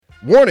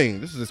Warning,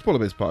 this is a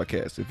spoiler-based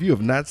podcast. If you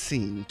have not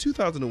seen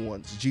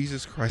 2001's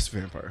Jesus Christ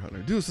Vampire Hunter,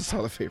 do us a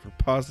solid favor,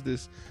 pause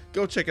this,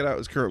 go check it out.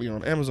 It's currently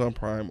on Amazon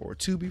Prime or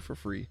Tubi for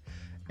free,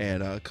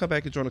 and come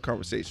back and join the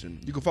conversation.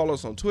 You can follow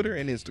us on Twitter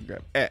and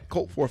Instagram at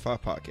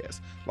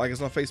Cult45Podcast. Like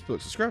us on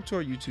Facebook, subscribe to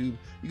our YouTube.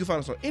 You can find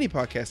us on any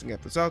podcasting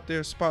app that's out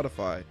there,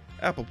 Spotify,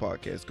 Apple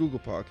Podcasts, Google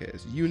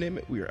Podcasts, you name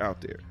it, we are out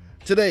there.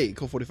 Today,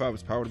 Cult45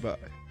 is powered by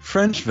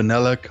French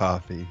vanilla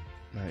coffee.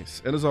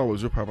 Nice. And as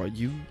always, we're powered by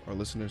you, our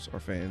listeners, our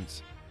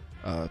fans.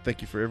 Thank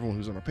you for everyone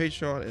who's on our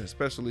Patreon, and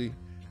especially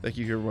thank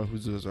you to everyone who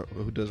does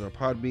our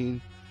Podbean.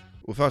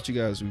 Without you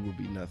guys, we would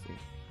be nothing.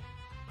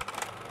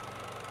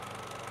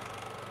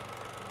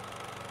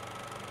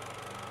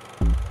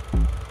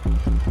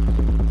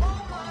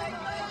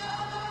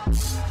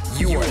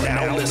 You are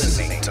now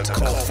listening to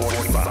Cult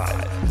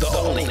 45, the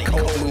only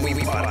cult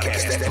movie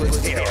podcast that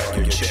puts air on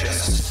your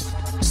chest.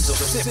 So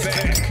sit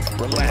back,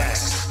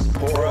 relax,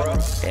 pour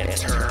up, and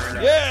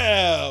turn.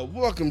 Yeah!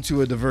 Welcome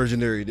to a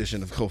diversionary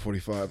edition of Cult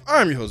 45.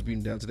 I'm your host,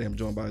 Beating Down. Today I'm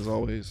joined by, as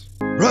always,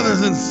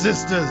 Brothers and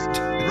sisters,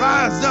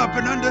 rise up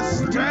and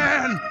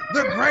understand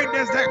the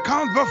greatness that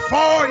comes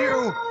before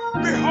you.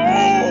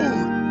 Behold,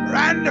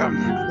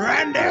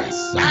 Randy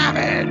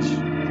Savage.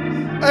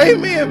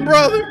 Amen,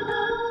 brother.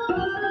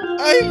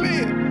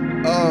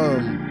 Amen.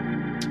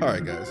 All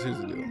right, guys, here's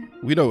the deal.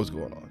 We know what's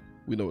going on.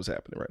 We know what's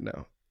happening right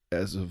now.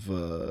 As of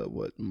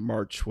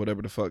March,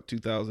 whatever the fuck,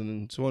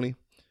 2020.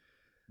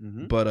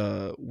 Mm-hmm.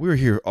 But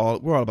we're all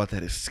about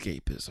that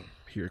escapism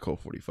here at Cult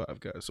 45,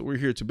 guys. So we're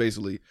here to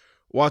basically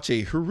watch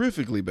a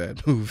horrifically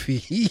bad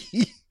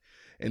movie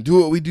and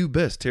do what we do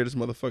best: tear this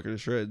motherfucker to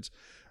shreds.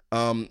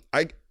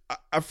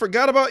 I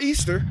forgot about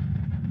Easter,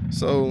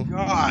 so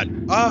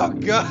Oh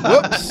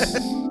God! Whoops.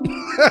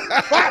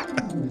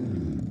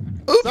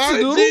 Oops,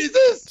 Sorry,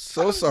 Jesus.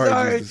 So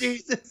sorry,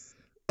 Jesus.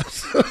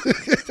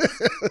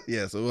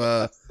 Yeah,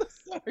 so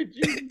Sorry,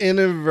 Jesus.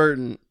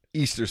 inadvertent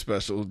Easter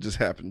special just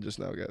happened just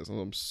now, guys.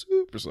 I'm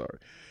super sorry.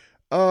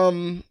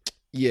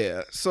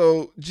 Yeah,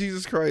 so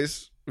Jesus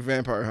Christ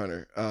Vampire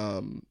Hunter.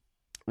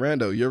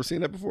 Rando, you ever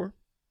seen that before?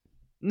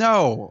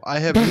 No, I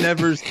have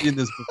never seen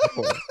this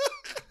before.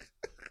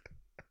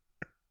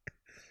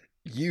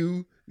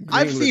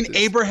 I've seen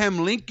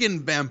Abraham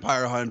Lincoln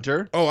Vampire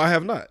Hunter. Oh, I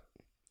have not.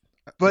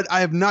 But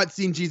I have not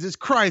seen Jesus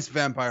Christ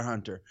Vampire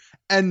Hunter.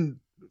 And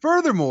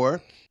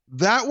furthermore,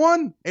 that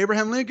one,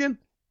 Abraham Lincoln,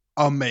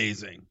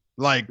 amazing.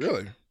 Like,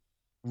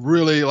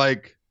 really,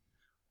 like,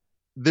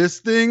 this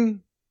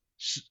thing.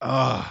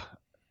 Okay,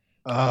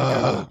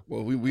 well,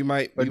 we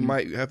might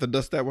have to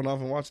dust that one off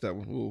and watch that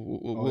one.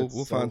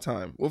 We'll find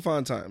time. We'll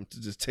find time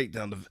to just take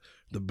down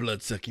the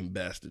blood-sucking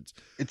bastards.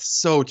 It's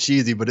so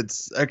cheesy, but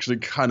it's actually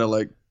kind of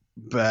like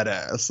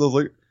badass. So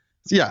like,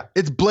 yeah,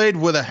 it's Blade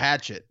with a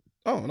hatchet.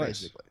 Oh,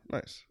 nice, basically.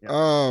 Nice.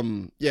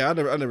 Yeah. I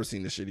never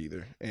seen this shit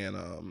either,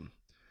 and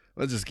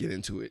let's just get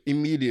into it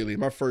immediately.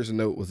 My first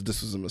note was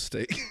this was a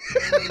mistake.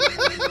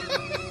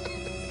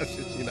 I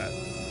shit you not.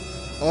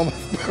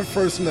 My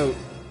first note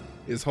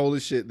is holy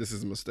shit, this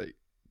is a mistake.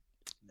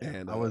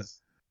 And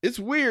it's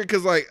weird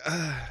because like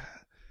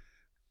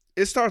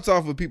it starts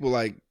off with people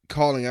like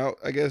calling out,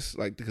 I guess,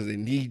 like because they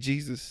need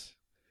Jesus.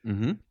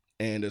 Mm-hmm.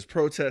 And there's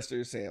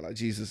protesters saying like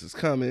Jesus is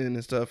coming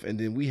and stuff, and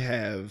then we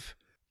have,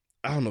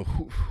 I don't know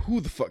who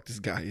the fuck this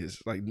guy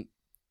is. Like,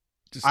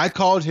 I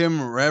called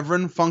him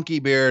Reverend Funky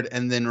Beard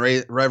and then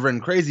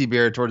Reverend Crazy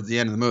Beard towards the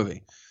end of the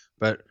movie.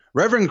 But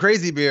Reverend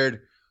Crazy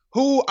Beard,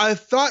 who I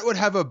thought would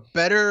have a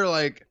better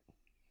like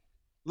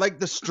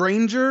the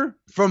stranger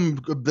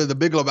from the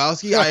Big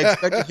Lebowski, I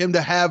expected him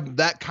to have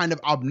that kind of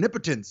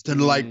omnipotence to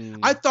like.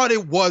 I thought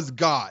it was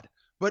God,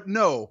 but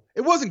no,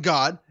 it wasn't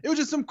God. It was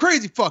just some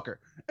crazy fucker.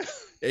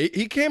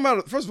 He came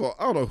out. First of all,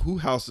 I don't know who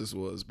house this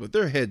was, but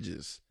their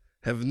hedges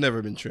have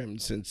never been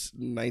trimmed since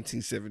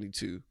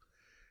 1972.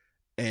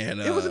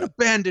 And it was an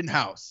abandoned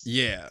house.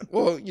 Yeah.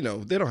 Well, you know,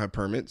 they don't have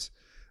permits.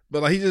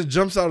 But like he just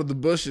jumps out of the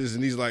bushes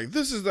and he's like,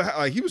 this is the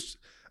like he was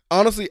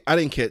honestly, I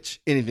didn't catch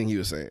anything he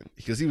was saying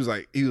because he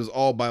was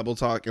all Bible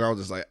talk and I was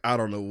just like, I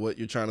don't know what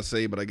you're trying to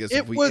say, but I guess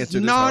it was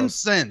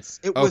nonsense.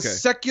 It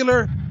was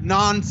secular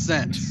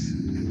nonsense.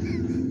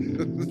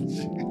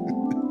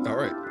 All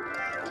right.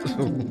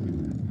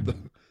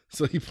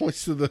 So he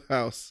points to the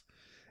house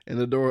and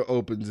the door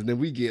opens and then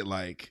we get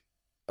like,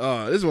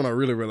 this is when I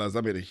really realized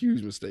I made a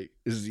huge mistake.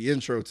 This is the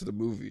intro to the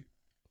movie.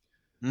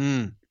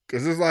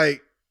 Because it's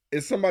like,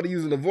 it's somebody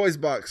using a voice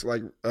box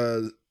like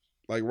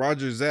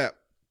Roger Zapp.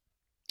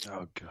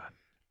 Oh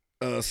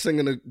God.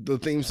 Singing the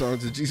theme song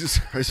to Jesus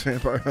Christ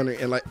Vampire Hunter.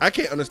 And like, I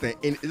can't understand.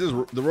 And it's just,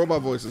 the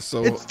robot voice is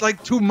so. It's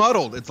like too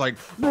muddled. It's like.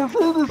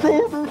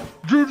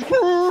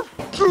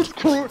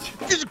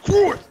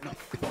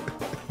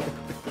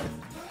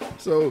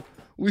 So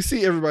we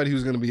see everybody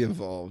who's going to be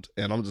involved.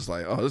 And I'm just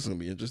like, oh, this is going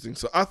to be interesting.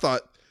 So I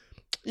thought,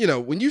 you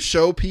know, when you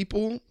show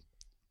people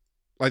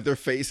like their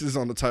faces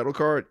on the title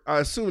card, I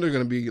assume they're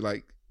going to be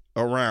like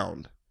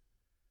around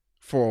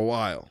for a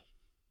while.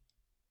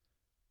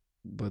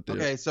 But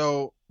okay,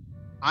 so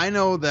I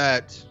know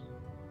that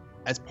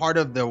as part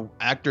of the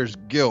Actors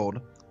Guild,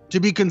 to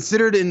be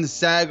considered in the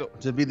SAG,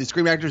 to be the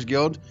Screen Actors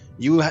Guild,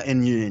 you're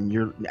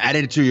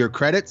added to your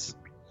credits.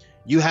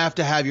 You have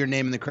to have your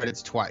name in the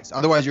credits twice.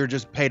 Otherwise, you're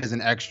just paid as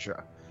an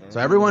extra. So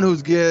everyone who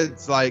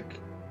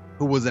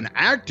was an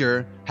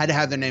actor had to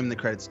have their name in the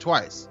credits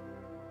twice,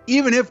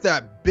 even if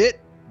that bit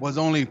was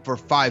only for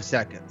 5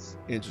 seconds.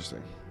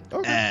 Interesting.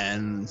 Okay.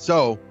 And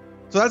so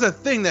that's a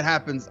thing that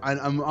happens.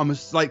 I'm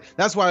just like,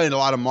 that's why in a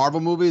lot of Marvel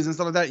movies and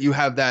stuff like that, you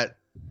have that.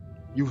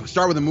 You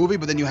start with a movie,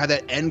 but then you have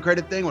that end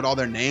credit thing with all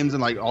their names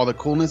and like all the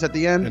coolness at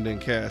the end. And then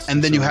cast.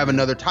 And then you have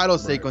another title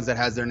sequence that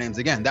has their names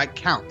again. That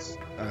counts.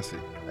 I see.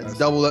 That's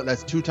double.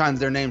 That's 2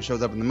 times their name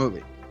shows up in the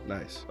movie.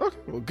 Nice. Okay.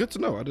 Well, good to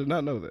know. I did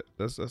not know that.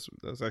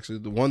 That's actually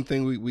the one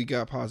thing we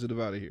got positive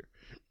out of here.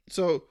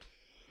 So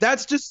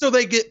that's just so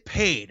they get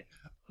paid,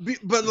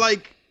 but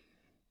like,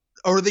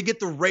 or they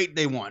get the rate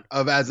they want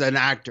as an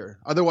actor.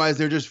 Otherwise,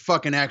 they're just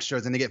fucking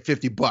extras and they get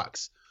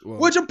 $50. Well,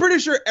 which I'm pretty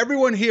sure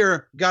everyone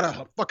here got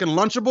a fucking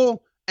Lunchable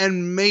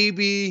and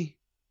maybe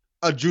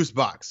a juice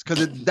box,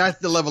 because that's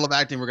the level of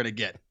acting we're gonna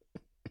get.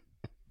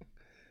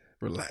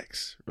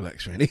 Relax,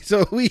 Randy.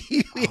 So we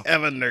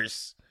have a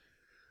nurse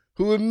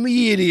who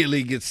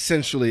immediately gets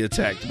sensually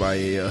attacked by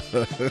a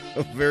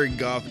very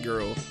goth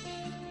girl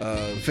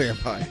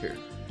vampire,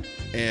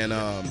 and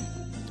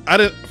I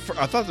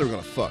thought they were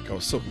gonna fuck. I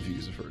was so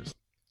confused at first,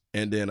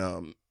 and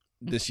then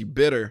she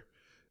bit her.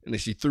 And then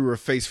she threw her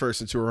face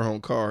first into her own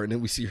car, and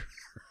then we see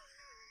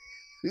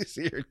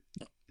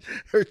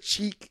her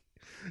cheek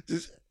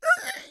just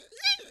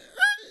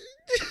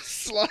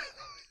slide.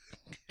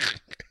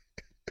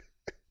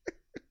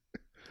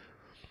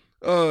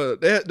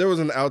 There was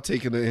an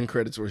outtake in the end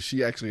credits where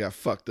she actually got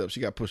fucked up. She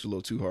got pushed a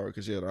little too hard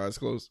because she had her eyes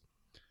closed.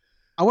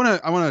 I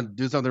wanna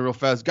do something real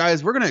fast,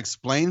 guys. We're gonna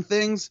explain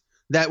things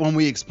that when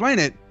we explain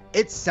it,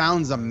 it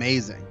sounds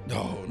amazing.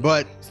 No,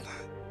 but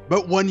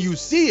when you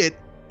see it,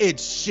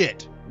 it's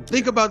shit.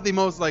 Think about the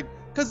most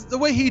because the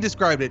way he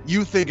described it,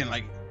 you thinking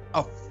like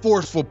a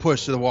forceful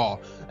push to the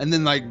wall, and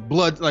then like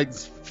blood, like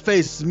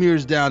face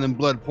smears down and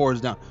blood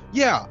pours down.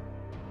 Yeah,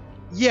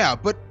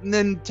 but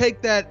then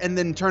take that and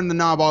then turn the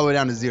knob all the way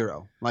down to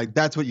 0. Like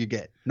that's what you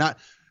get. Not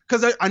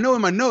because I know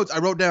in my notes I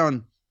wrote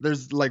down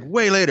there's like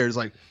way later it's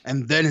like,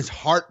 and then his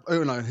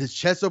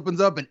chest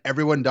opens up and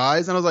everyone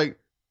dies, and I was like,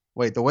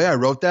 wait, the way I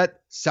wrote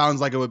that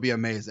sounds like it would be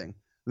amazing.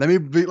 Let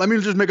me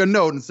just make a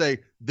note and say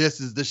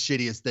this is the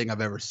shittiest thing I've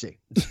ever seen.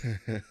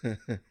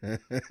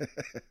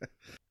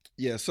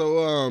 Yeah,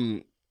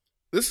 so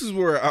this is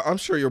where I'm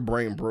sure your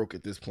brain broke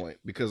at this point,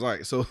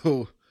 because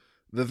so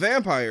the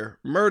vampire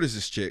murders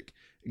this chick,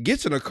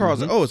 gets in a car,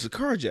 like, oh, it's a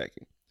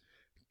carjacking,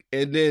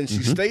 and then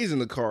she stays in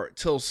the car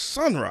till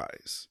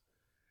sunrise,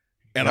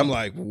 and I'm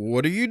like,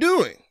 what are you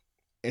doing?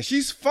 And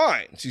she's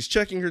fine. She's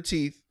checking her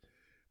teeth,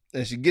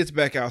 and she gets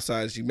back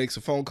outside. She makes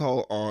a phone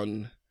call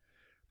on.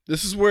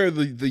 This is where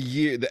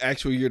the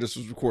actual year this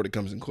was recorded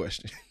comes in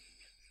question.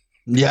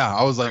 Yeah,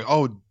 I was like,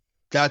 oh,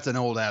 that's an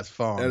old ass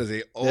phone. That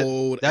is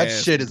old that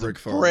ass shit is brick a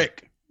phone.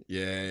 brick.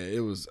 Yeah,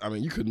 it was. I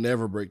mean, you could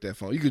never break that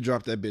phone. You could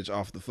drop that bitch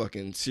off the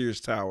fucking Sears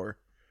Tower,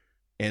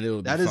 and it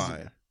would be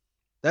fine.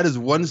 That is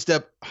one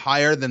step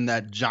higher than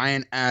that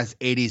giant ass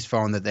 80s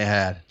phone that they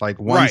had. Like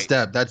one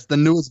step. That's the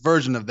newest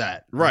version of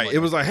that. Right. Like, it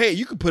was like, hey,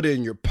 you could put it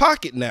in your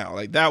pocket now.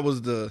 Like that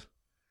was the.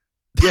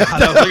 Yeah,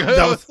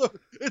 that was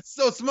it's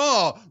so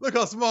small. Look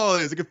how small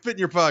it is. It could fit in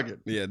your pocket.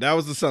 Yeah, that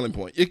was the selling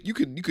point. You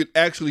could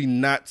actually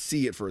not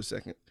see it for a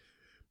second.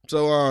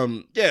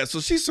 So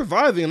so she's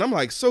surviving, and I'm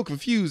like so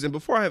confused. And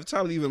before I have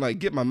time to even like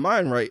get my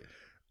mind right,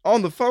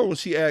 on the phone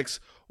she asks,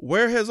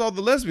 "Where has all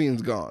the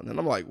lesbians gone?" And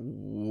I'm like,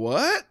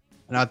 "What?"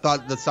 And I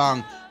thought the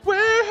song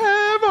 "Where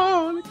Have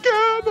All the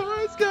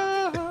Cowboys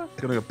Gone"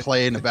 gonna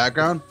play in the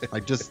background,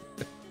 like just.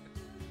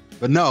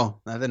 But no,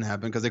 that didn't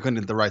happen because they couldn't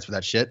get the rights for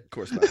that shit. Of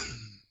course not.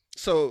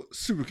 So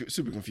super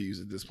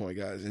confused at this point,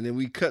 guys. And then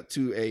we cut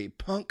to a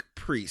punk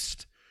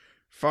priest,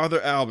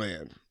 Father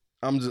Alban.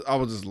 I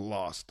was just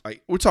lost.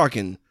 Like we're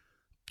talking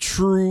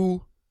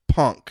true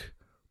punk,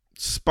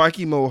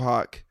 spiky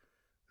mohawk,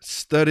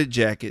 studded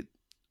jacket,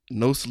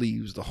 no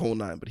sleeves, the whole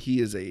nine. But he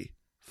is a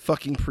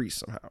fucking priest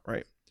somehow,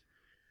 right?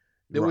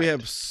 Then we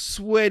have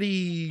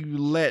sweaty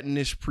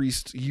Latinish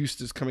priest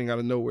Eustace coming out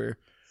of nowhere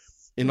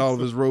in all of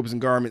his robes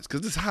and garments,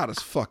 because it's hot as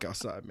fuck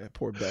outside, man.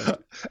 Poor bastard.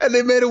 And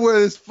they made him wear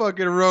this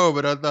fucking robe,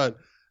 and I thought,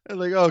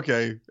 like,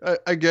 okay,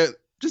 I get,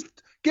 just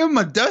give him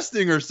a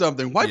dusting or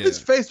something. Wipe his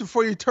face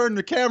before you turn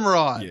the camera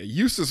on. Yeah,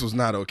 Eustace was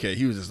not okay.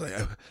 He was just like,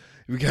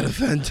 we gotta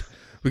find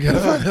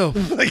help.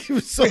 Like he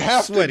was so we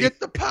have sweaty. To get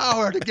the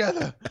power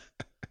together.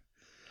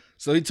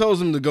 So he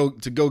tells him to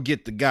go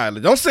get the guy.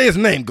 Like, don't say his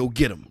name. Go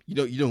get him. You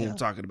know who I'm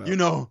talking about. You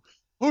know,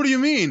 who do you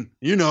mean?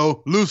 You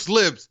know, loose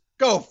lips.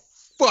 Go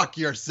fuck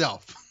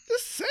yourself.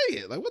 Just say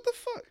it. Like, what the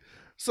fuck?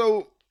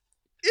 So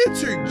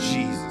enter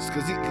Jesus,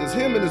 because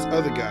him and this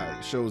other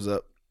guy shows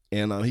up,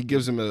 and he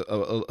gives him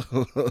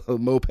a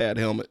moped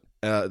helmet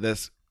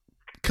that's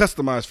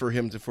customized for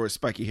him for a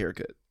spiky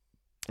haircut,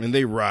 and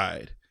they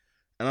ride.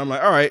 And I'm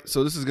like, all right,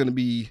 so this is gonna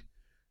be,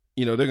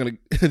 they're gonna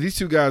these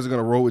two guys are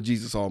gonna roll with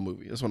Jesus all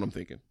movie. That's what I'm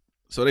thinking.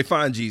 So they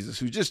find Jesus,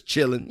 who's just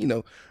chilling,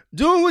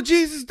 doing what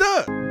Jesus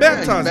does,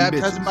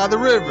 baptizing by the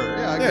river.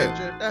 Yeah, I get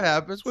you. That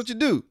happens. That's what you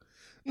do.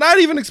 Not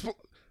even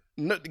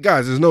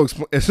guys. There's no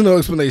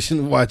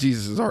explanation why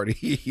Jesus is already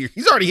here.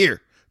 He's already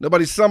here.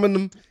 Nobody summoned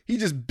him.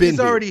 He's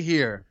already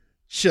here.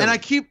 Chilling. And I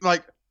keep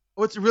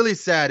what's really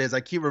sad is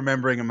I keep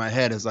remembering in my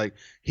head is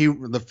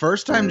the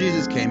first time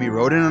Jesus came, he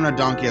rode in on a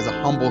donkey as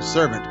a humble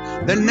servant.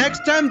 The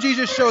next time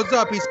Jesus shows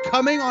up, he's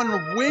coming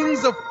on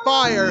wings of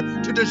fire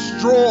to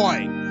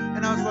destroy.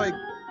 And I was like,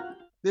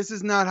 this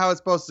is not how it's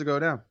supposed to go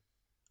down.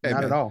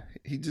 Not at all.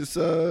 He's just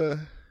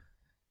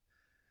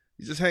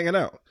hanging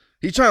out.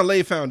 He's trying to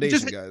lay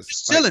foundation, guys.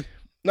 Just chilling.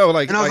 And I was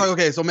like,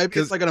 okay, so maybe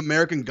it's like an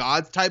American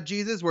Gods type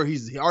Jesus where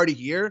he's already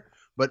here,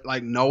 but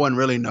no one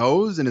really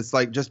knows, and it's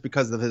just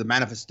because of his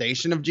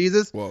manifestation of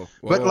Jesus. Whoa,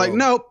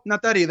 nope,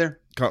 not that either.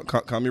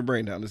 Calm your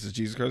brain down. This is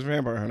Jesus Christ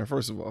Vampire Hunter.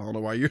 First of all, I don't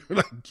know why you're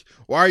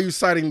why are you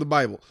citing the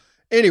Bible?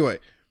 Anyway,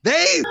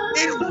 they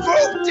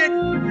invoked it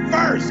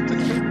first.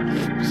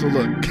 So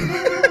look,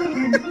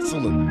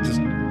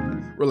 just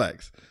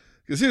relax.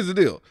 Because here's the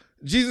deal.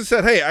 Jesus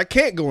said, hey, I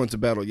can't go into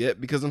battle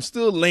yet because I'm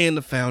still laying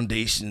the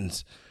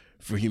foundations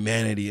for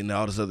humanity and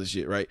all this other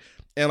shit, right?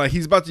 And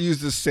he's about to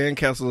use this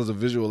sandcastle as a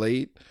visual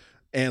aid.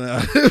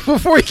 And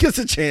before he gets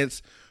a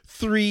chance,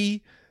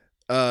 I'm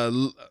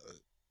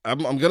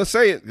going to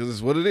say it because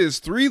it's what it is.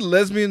 3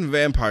 lesbian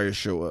vampires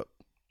show up.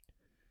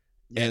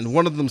 Yes. And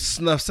one of them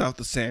snuffs out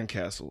the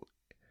sandcastle.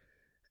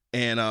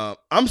 And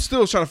I'm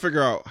still trying to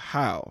figure out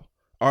how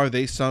are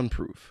they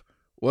sunproof?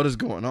 What is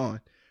going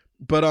on?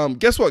 But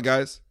guess what,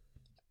 guys?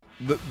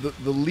 The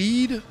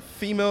lead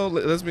female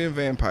lesbian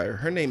vampire,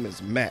 her name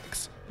is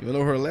Max. You know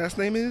what her last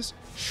name is?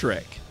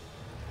 Shrek.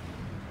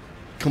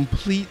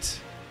 Complete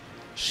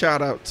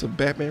shout out to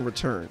Batman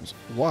Returns.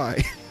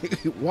 Why?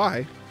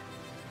 Why?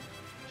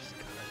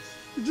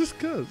 Just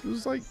cause. It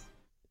was like,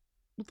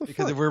 what the fuck?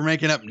 Because if we're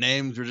making up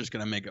names, we're just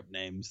gonna make up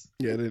names.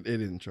 Yeah, it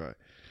didn't try.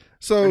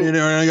 So we're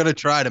not gonna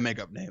try to make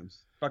up names.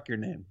 Fuck your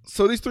name.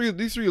 So these three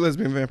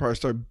lesbian vampires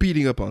start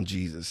beating up on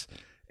Jesus,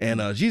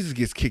 and Jesus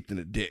gets kicked in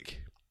the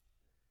dick.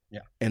 Yeah.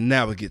 And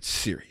now it gets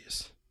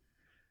serious.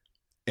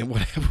 And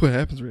what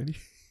happens, Randy?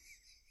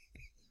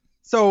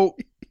 So,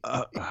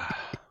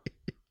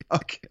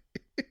 okay.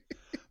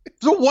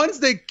 So once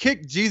they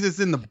kick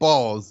Jesus in the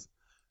balls,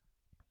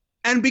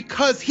 and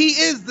because he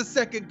is the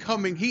second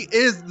coming, he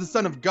is the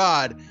Son of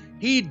God,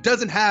 he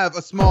doesn't have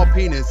a small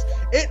penis.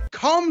 It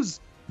comes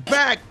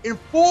back in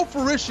full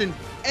fruition,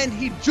 and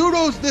he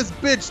judos this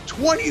bitch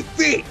 20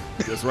 feet.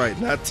 That's right,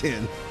 not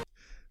 10.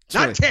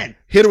 20. Not 10.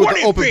 Hit her with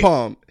the open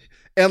palm.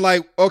 And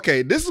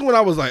okay, this is when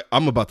I was like,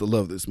 I'm about to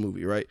love this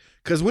movie, right?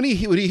 Because when he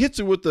hits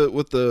her with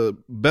the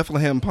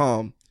Bethlehem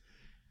palm,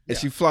 and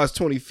she flies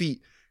 20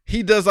 feet,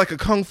 he does like a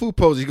kung fu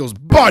pose. He goes,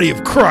 "Body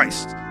of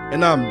Christ,"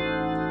 and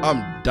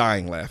I'm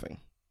dying laughing.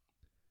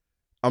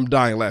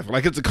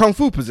 Like it's a kung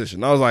fu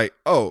position. I was like,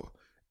 oh,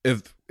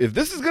 if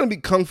this is gonna be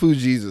Kung Fu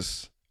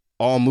Jesus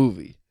all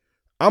movie,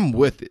 I'm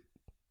with it.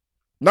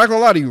 Not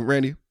gonna lie to you,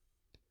 Randy.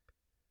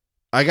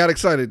 I got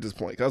excited at this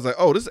point. I was like,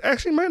 oh, this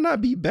actually might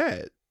not be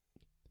bad.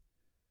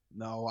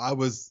 No, I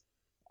was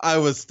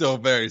still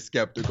very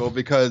skeptical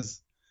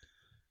because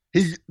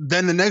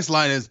then the next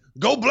line is,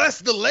 "Go bless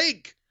the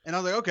lake." And I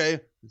was like,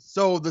 okay,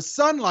 so the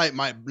sunlight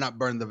might not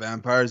burn the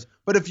vampires,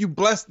 but if you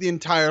bless the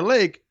entire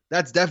lake,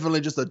 that's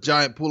definitely just a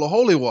giant pool of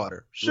holy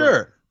water. Sure,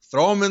 right.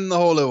 Throw them in the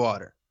holy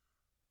water,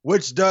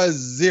 which does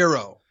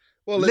zero.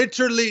 Well,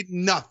 literally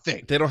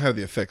nothing. They don't have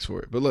the effects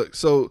for it. But look,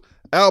 so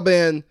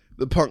Alban,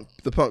 the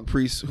punk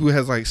priest, who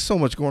has like so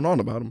much going on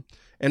about him,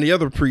 and the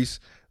other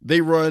priests, they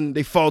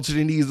fall to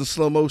their knees in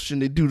slow motion.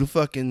 They do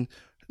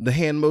the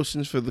hand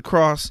motions for the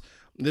cross.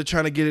 They're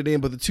trying to get it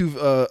in, but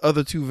the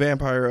other two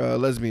vampire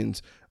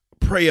lesbians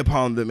prey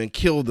upon them and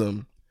kill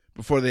them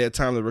before they had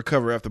time to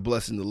recover after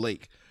blessing the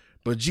lake.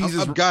 But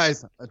Jesus,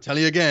 guys, I'll tell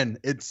you again,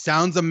 it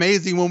sounds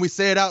amazing when we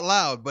say it out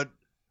loud, but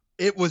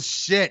it was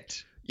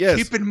shit. Yes,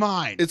 keep in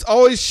mind, it's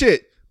always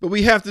shit. But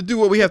we have to do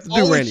what we have to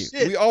do, Randy.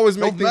 Shit. We always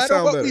make things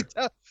sound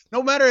better.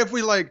 No matter if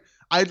we and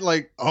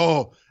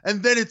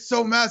then it's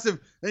so massive.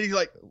 Then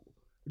you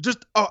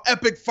just an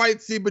epic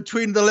fight scene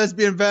between the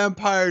lesbian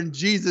vampire and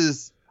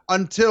Jesus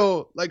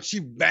until she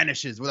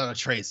vanishes without a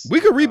trace. We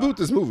could reboot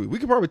this movie. We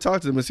could probably talk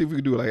to them and see if we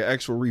could do an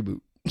actual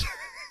reboot.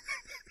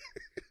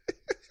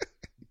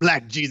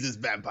 Black Jesus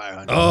Vampire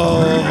Hunter.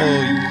 Oh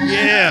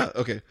yeah.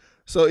 Okay.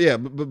 So yeah,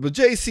 but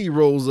JC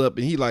rolls up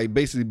and he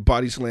basically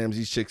body slams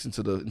these chicks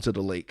into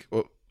the lake,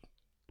 or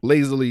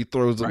lazily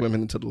throws the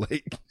women into the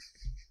lake,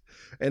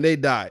 and they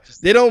die.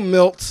 They don't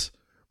melt.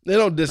 They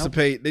don't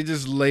dissipate. Nope. They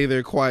just lay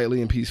there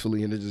quietly and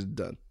peacefully, and they're just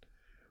done.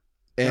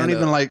 And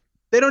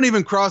they don't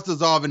even cross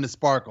dissolve into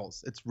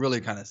sparkles. It's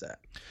really kind of sad.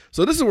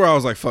 So this is where I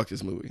was like, fuck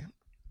this movie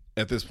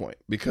at this point,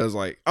 because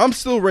I'm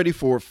still ready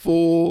for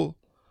full,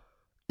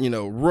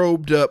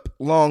 robed up,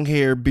 long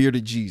hair,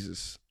 bearded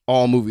Jesus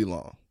all movie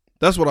long.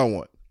 That's what I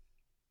want.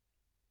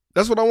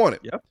 That's what I wanted.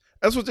 Yep.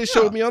 That's what they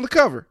showed me on the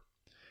cover.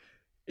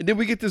 And then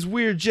we get this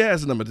weird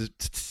jazz number.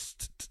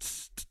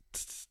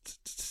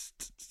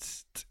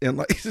 and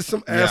like it's just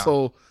some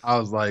asshole. I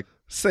was like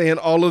saying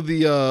all of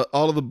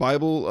the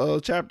Bible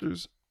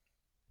chapters,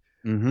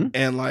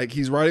 and like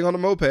he's riding on a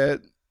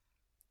moped.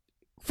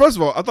 First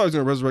of all, I thought he was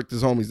gonna resurrect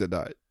his homies that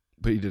died,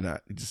 but he did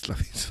not. He just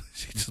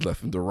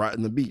left him to rot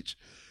in the beach,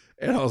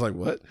 and I was like,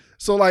 what?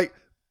 So like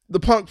the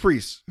punk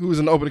priest who was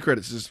in the opening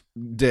credits is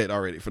dead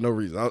already for no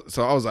reason.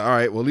 So I was like, all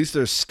right, well at least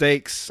there's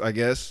stakes, I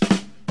guess,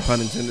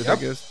 pun intended, I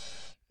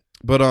guess.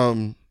 But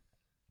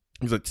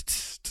he's like,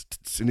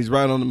 and he's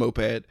riding on the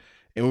moped,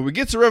 and when we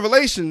get to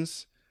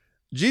Revelations,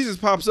 Jesus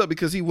pops up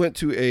because he went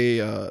to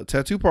a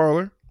tattoo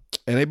parlor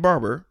and a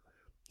barber.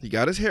 He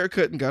got his hair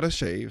cut and got a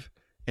shave,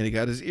 and he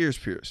got his ears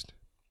pierced.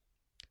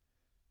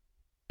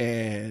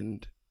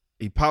 And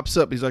he pops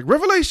up. He's like,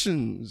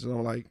 Revelations. And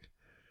I'm like,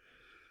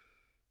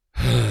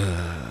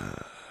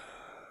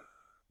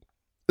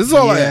 this is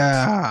all I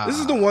asked. This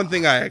is the one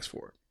thing I asked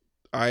for.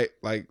 All right?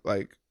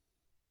 Like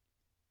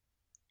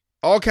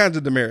all kinds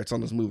of demerits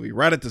on this movie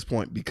right at this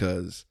point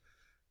because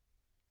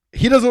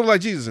he doesn't look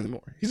like Jesus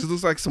anymore. He just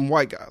looks like some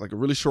white guy, like a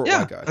really short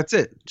white guy. That's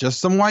it. Just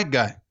some white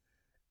guy.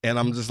 And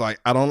I'm just like,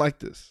 I don't like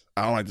this.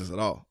 I don't like this at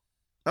all.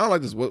 I don't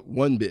like this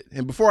one bit.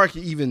 And before I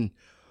can even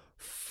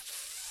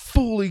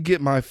fully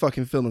get my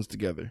fucking feelings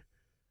together,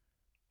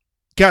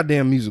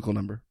 goddamn musical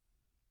number.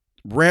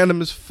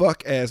 Random as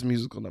fuck ass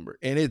musical number.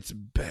 And it's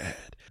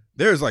bad.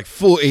 There's like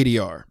full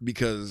ADR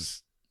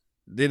because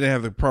they didn't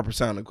have the proper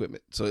sound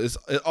equipment. So it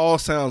all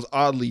sounds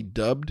oddly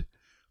dubbed.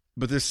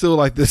 But there's still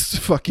like this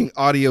fucking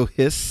audio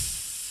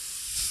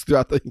hiss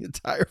throughout the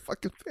entire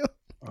fucking film.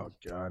 Oh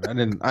God,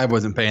 I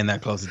wasn't paying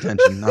that close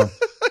attention. No,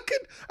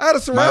 I had a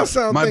surround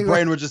sound. My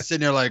brain was just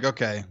sitting there like,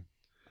 okay,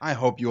 I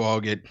hope you all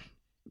get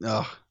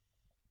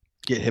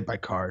hit by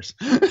cars.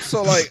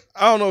 So like,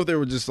 I don't know if they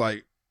were just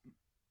like,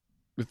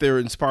 if they were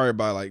inspired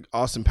by like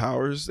Austin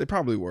Powers. They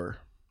probably were.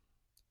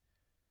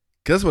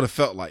 Cause that's what it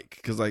felt like.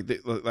 Cause like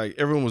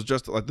everyone was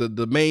dressed like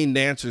the main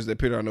dancers that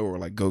Peter Arno were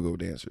like go-go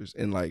dancers,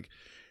 and like.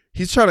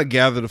 He's trying to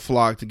gather the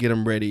flock to get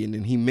them ready, and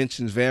then he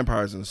mentions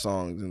vampires in the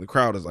songs, and the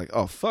crowd is like,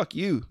 "Oh, fuck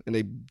you," and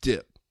they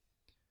dip.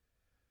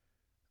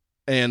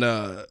 And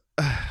I'm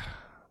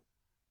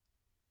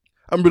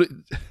really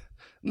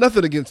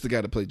nothing against the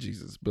guy that played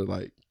Jesus, but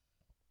like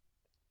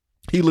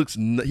he looks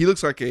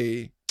like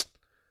a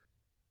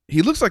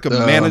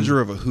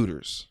manager of a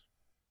Hooters.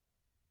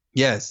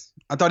 Yes,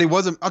 I thought it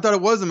was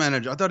a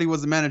manager. I thought he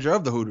was the manager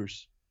of the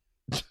Hooters.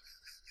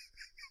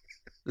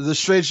 The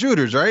straight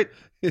shooters, right?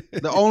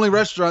 The only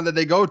restaurant that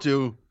they go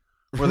to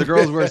where the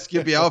girls wear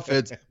skimpy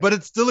outfits, but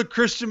it's still a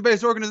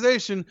Christian-based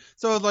organization.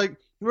 So it's like,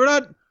 we're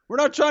not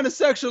trying to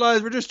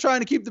sexualize. We're just trying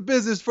to keep the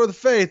business for the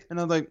faith. And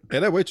I was like, hey,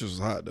 that waitress was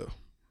hot though.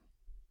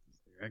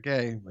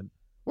 Okay, but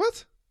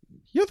what?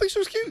 You don't think she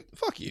was cute?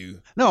 Fuck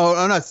you. No,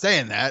 I'm not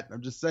saying that.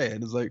 I'm just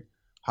saying it's like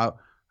how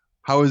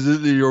is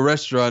it that your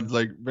restaurant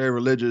like very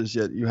religious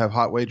yet you have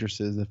hot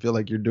waitresses? I feel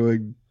like you're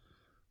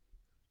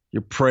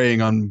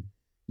preying on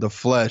the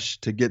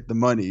flesh to get the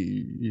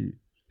money.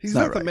 He's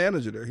not the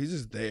manager there. He's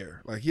just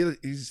there. Like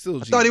he's still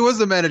Jesus. I thought he was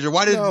the manager.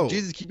 Why did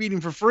Jesus keep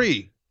eating for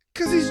free?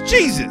 Because he's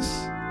Jesus.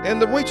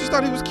 And the waitress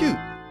thought he was cute.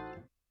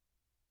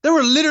 They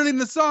were literally in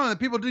the song and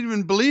people didn't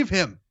even believe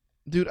him.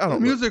 Dude, I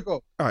don't know.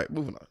 Musical. All right,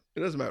 moving on.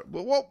 It doesn't matter.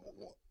 But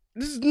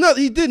this is not.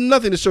 He did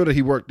nothing to show that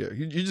he worked there.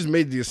 You just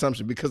made the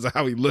assumption because of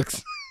how he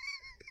looks.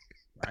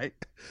 Right.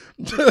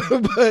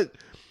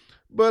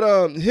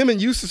 but him and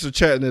Eustace are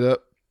chatting it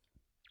up.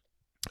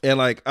 And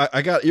like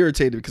I got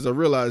irritated because I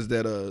realized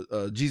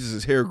that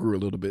Jesus' hair grew a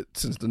little bit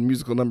since the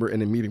musical number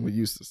and the meeting with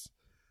Eustace.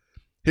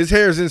 His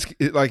hair is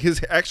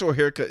his actual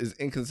haircut is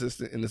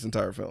inconsistent in this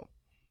entire film.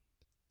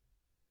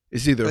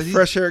 It's either a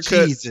fresh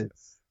haircut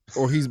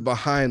or he's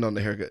behind on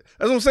the haircut.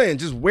 That's what I'm saying.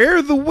 Just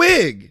wear the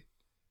wig.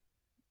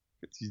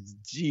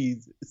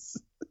 Jesus.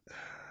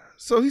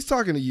 So he's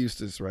talking to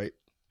Eustace, right?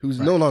 Who's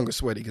no longer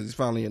sweaty because he's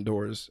finally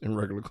indoors in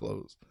regular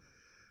clothes.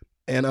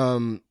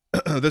 And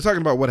they're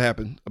talking about what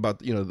happened about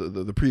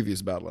the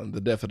previous battle and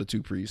the death of the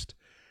two priests,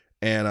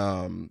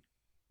 and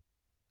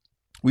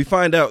we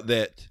find out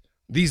that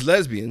these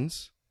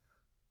lesbians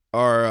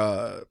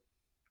are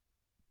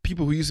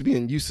people who used to be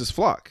in Eustace's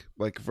flock,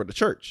 like for the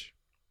church.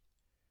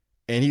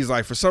 And he's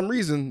like, for some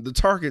reason, the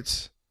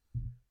targets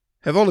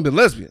have only been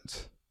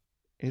lesbians.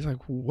 And he's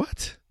like,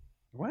 what?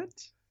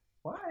 What?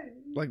 Why?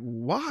 Like,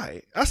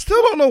 why? I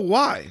still don't know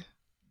why.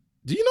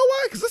 Do you know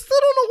why? Because I still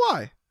don't know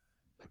why.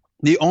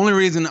 The only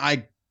reason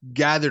I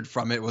gathered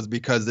from it was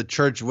because the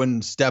church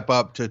wouldn't step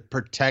up to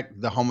protect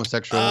the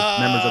homosexual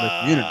members of the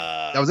community.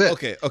 That was it.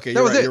 Okay,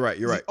 you're right.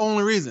 The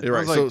only reason. You're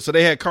right. Like, so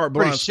they had carte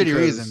blanche. Pretty shitty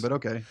reason, but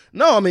okay.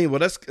 No, I mean,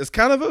 well, it's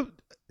kind of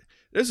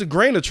there's a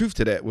grain of truth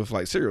to that with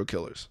like serial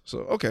killers. So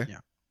okay, yeah,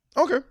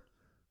 okay,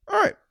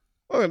 all right.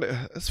 Well,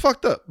 it's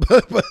fucked up,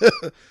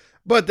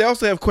 but they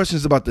also have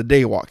questions about the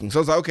day walking. So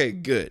I was like, okay,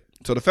 good.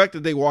 So the fact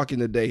that they walk in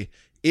the day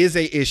is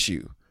a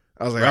issue.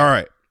 I was like, all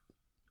right,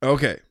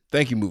 okay,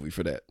 thank you, movie,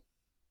 for that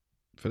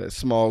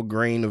small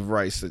grain of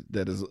rice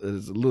that is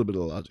a little bit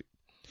of logic.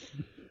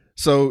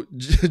 So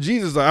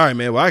Jesus is like, all right,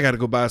 man, well, I got to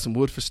go buy some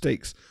wood for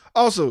steaks.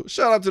 Also,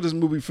 shout out to this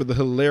movie for the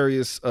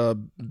hilarious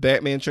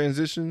Batman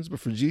transitions, but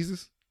for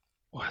Jesus.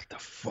 What the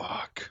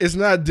fuck? It's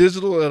not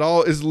digital at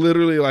all. It's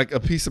literally like a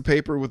piece of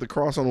paper with a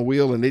cross on a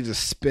wheel, and they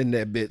just spin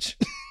that bitch.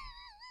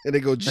 And they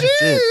go,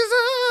 Jesus!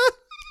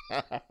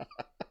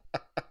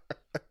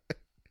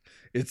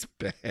 It's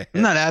bad.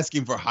 I'm not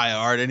asking for high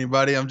art,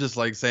 anybody. I'm just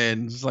like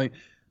saying, just like,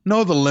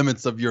 know the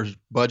limits of your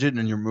budget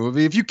and your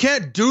movie. If you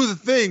can't do the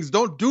things,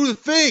 don't do the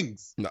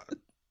things.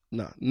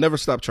 No. Never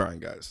stop trying,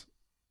 guys.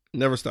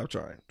 Never stop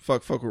trying.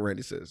 Fuck what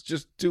Randy says.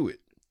 Just do it.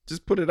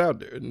 Just put it out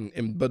there,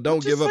 but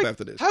don't give up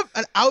after this. Have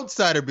an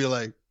outsider be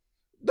like,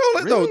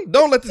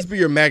 don't let this be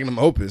your magnum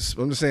opus.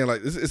 I'm just saying,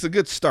 like, it's a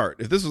good start.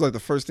 If this was like the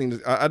first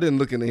thing, I didn't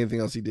look into anything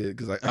else he did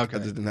because I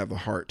just didn't have the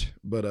heart.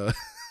 But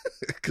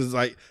because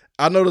like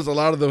I noticed a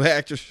lot of the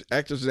actors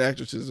and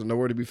actresses are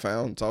nowhere to be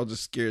found, so I was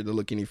just scared to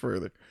look any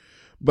further.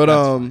 But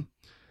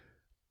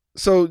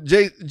so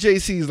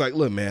JC's like,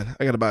 look, man,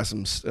 I got to buy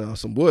some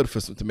wood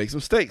to make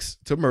some steaks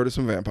to murder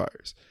some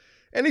vampires.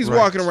 And he's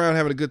walking around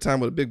having a good time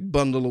with a big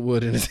bundle of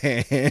wood in his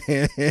hand.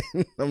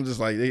 I'm just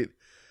like, they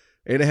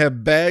didn't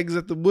have bags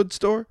at the wood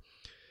store?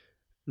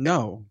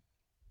 No,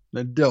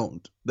 they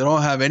don't. They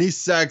don't have any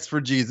sacks for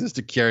Jesus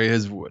to carry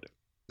his wood.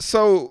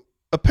 So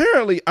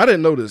apparently, I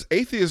didn't know this.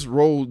 Atheists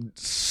rolled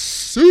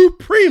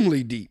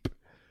supremely deep.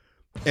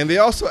 And they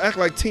also act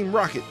like Team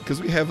Rocket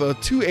because we have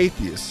two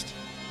atheists,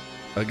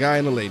 a guy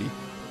and a lady.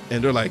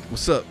 And they're like,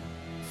 what's up?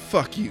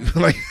 Fuck you.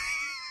 Like,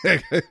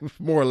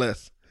 more or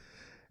less.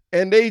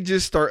 And they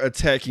just start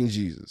attacking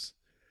Jesus.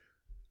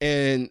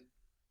 And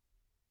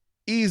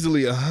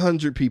easily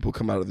 100 people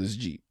come out of this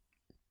Jeep.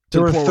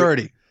 There were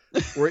 30.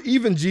 Where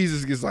even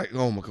Jesus gets like,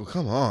 oh my God,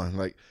 come on.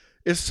 Like,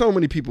 it's so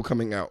many people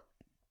coming out.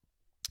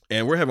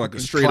 And we're having like a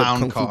straight up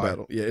kung fu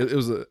battle. Yeah, it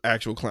was an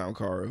actual clown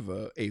car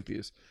of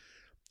atheists.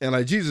 And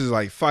like Jesus is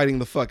like fighting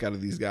the fuck out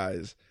of these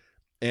guys.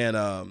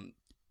 And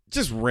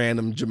just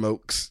random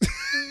jamokes.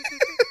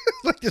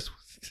 Like this.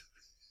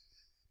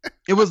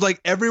 It was like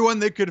everyone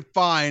they could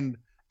find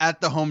at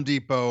the Home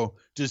Depot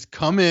just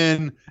come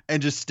in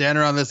and just stand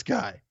around this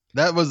guy.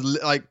 That was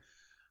like,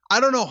 I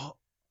don't know,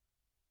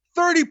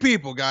 30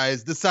 people,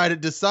 guys,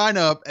 decided to sign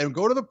up and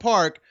go to the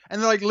park.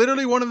 And they're like,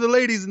 literally one of the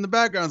ladies in the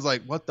background is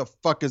like, what the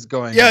fuck is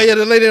going on? Yeah,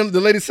 the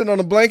lady sitting on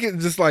a blanket,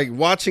 just like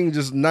watching,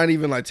 just not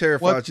even like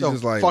terrified. What She's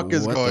just like, what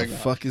the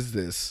fuck is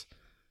this?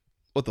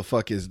 What the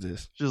fuck is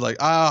this? She's like,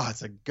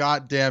 it's a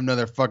goddamn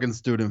another fucking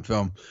student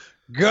film.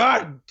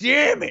 God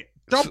damn it.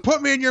 Don't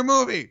put me in your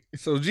movie.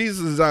 So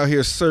Jesus is out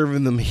here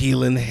serving them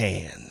healing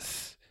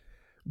hands.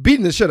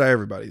 Beating the shit out of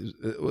everybody.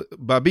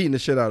 By beating the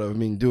shit out of, I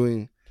mean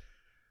doing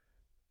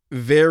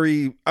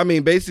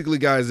basically,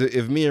 guys,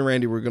 if me and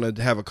Randy were going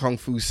to have a Kung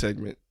Fu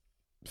segment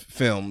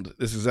filmed,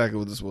 this is exactly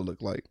what this will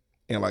look like.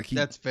 And like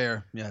that's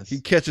fair. Yes.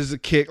 He catches a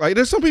kick. Like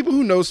there's some people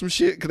who know some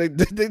shit because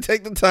they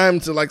take the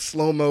time to like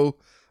slow-mo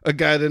a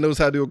guy that knows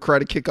how to do a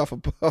karate kick off a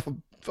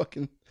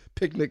fucking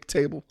picnic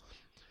table.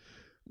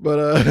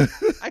 But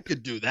I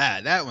could do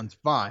that. That one's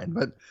fine.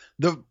 But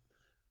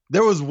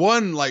there was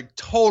one like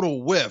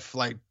total whiff,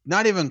 like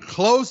not even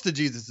close to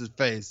Jesus's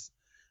face,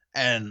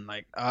 and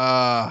like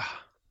I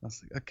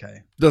was like,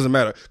 okay, doesn't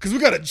matter because we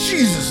got a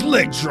Jesus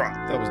leg drop.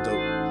 That was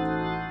dope.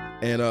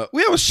 And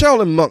we have a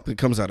Shaolin monk that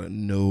comes out of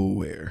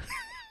nowhere.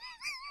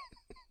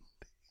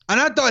 And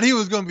I thought he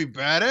was going to be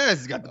badass.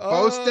 He's got the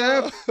bow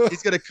staff.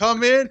 He's going to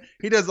come in.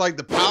 He does like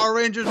the Power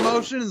Rangers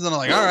motions. And I'm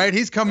like, all right,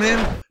 he's coming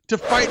in to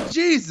fight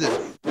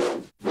Jesus.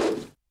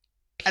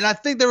 And I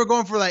think they were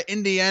going for that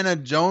Indiana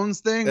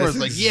Jones thing where it's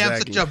like, yeah, I'm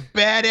such a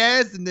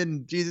badass. And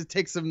then Jesus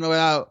takes him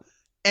without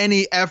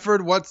any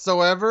effort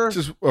whatsoever.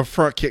 Just a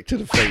front kick to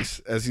the face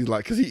as he's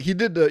like, because he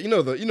did the, you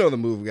know the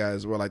move,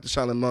 guys, where like the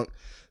Shaolin monk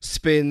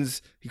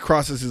spins, he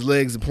crosses his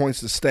legs and points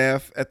the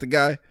staff at the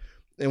guy.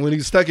 And when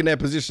he's stuck in that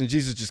position,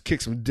 Jesus just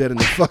kicks him dead in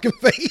the fucking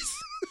face.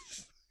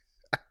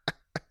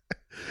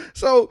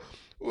 So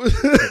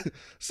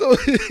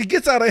it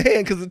gets out of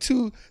hand because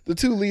the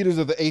two leaders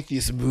of the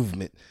atheist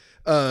movement,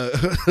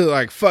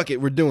 like, fuck it,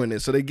 we're doing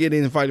this. So they get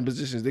in fighting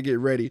positions, they get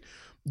ready.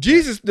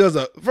 Jesus does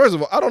first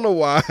of all, I don't know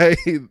why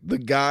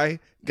the guy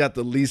got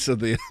the least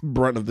of the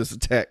brunt of this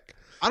attack.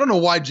 I don't know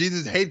why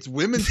Jesus hates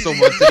women so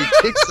much that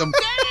he kicks them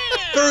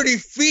 30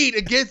 feet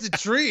against a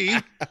tree.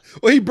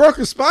 Well, he broke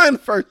her spine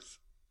first.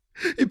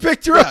 He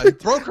picked her up. He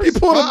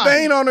pulled a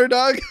vein on her,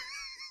 dog.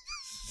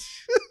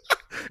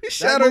 He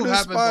shattered her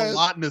spine. That happens a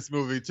lot in this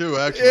movie too,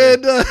 actually.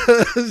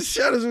 And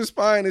shatters her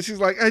spine, and she's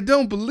like, "I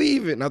don't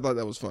believe it." And I thought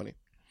that was funny.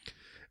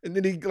 And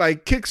then he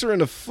like kicks her in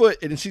the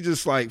foot, and she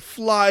just like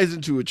flies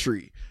into a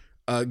tree,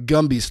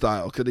 Gumby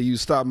style, because they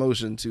use stop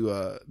motion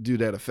to do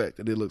that effect,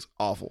 and it looks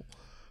awful.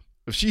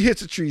 If she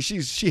hits a tree,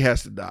 she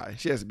has to die.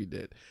 She has to be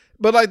dead.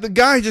 But like the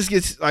guy just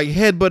gets like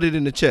headbutted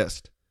in the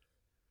chest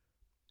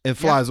and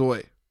flies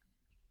away.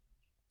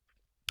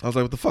 I was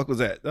like, what the fuck was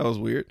that? That was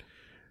weird.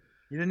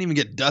 He didn't even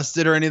get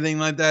dusted or anything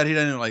like that. He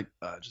didn't like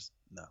just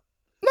no.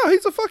 No,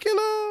 he's a fucking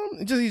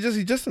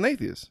he's just an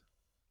atheist.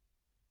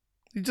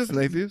 He's just an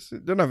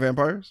atheist. They're not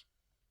vampires.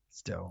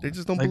 Still, They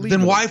just don't like, believe.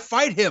 Then him. why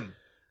fight him?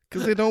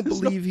 Because they don't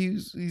believe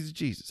he's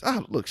Jesus.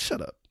 Ah, look,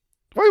 shut up.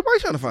 Why are you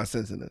trying to find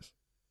sense in this?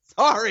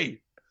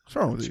 Sorry, What's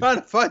wrong with you? trying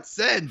to find The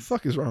sense.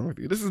 fuck is wrong with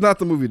you? This is not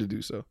the movie to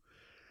do so.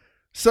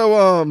 So,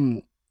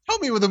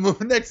 Help me with the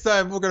movie next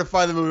time. We're gonna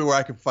find the movie where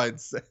I can find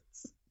sense.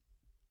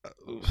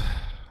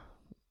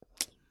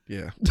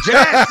 yeah,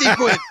 Jazz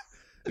sequence.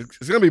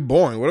 it's gonna be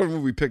boring. Whatever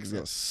movie we pick is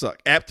gonna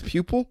suck. Apt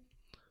pupil.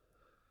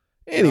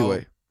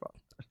 Anyway,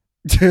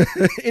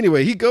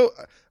 anyway,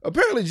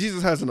 apparently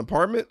Jesus has an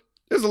apartment.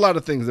 There's a lot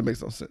of things that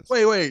makes no sense.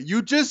 Wait.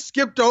 You just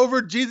skipped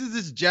over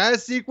Jesus'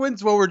 jazz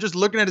sequence while we're just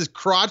looking at his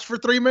crotch for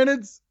 3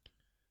 minutes?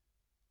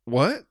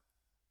 What?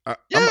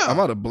 Yeah. I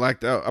might have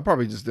blacked out. I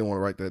probably just didn't want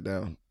to write that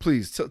down.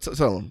 Please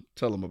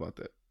tell him about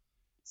that.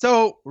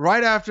 So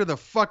right after the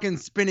fucking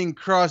spinning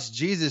cross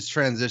Jesus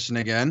transition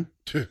again.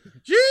 Jesus.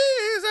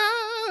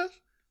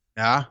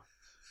 Yeah.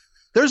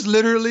 There's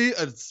literally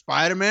a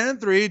Spider-Man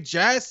 3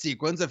 jazz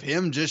sequence of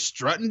him just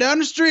strutting down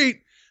the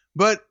street,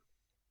 but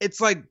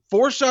it's like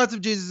 4 shots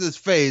of Jesus'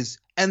 face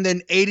and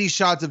then 80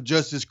 shots of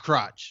just his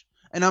crotch.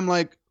 And I'm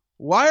like,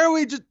 why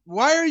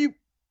are you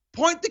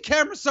point the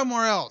camera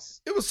somewhere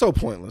else? It was so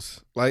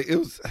pointless. Like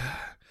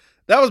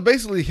that was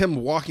basically him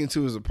walking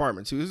to his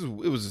apartment too.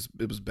 It was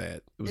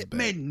bad. It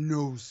made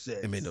no sense.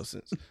 It made no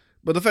sense.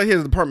 But the fact he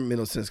has an apartment made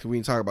no sense because we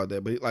didn't talk about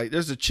that. But like,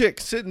 there's a chick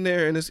sitting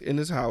there in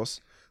his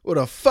house with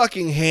a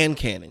fucking hand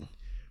cannon,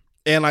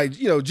 and like,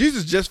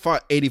 Jesus just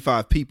fought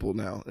 85 people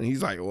now, and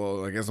he's like,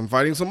 well, I guess I'm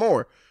fighting some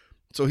more.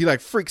 So he like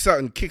freaks out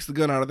and kicks the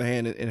gun out of the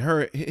hand, and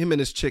him and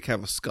this chick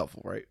have a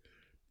scuffle, right?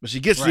 But she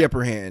gets the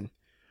upper hand,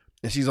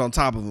 and she's on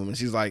top of him, and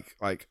she's like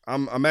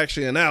I'm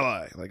actually an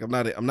ally. Like I'm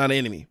not an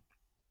enemy.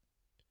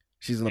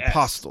 She's an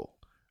apostle,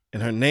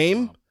 and her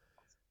name,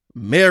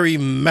 Mary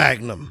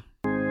Magnum.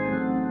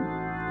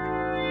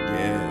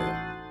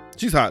 Yeah,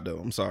 she's hot though.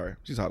 I'm sorry,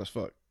 she's hot as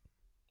fuck.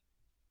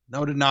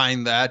 No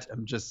denying that.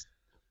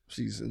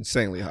 She's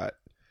insanely hot.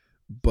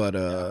 But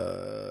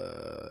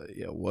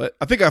yeah, what?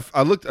 I think I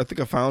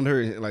found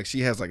her, and like she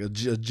has like a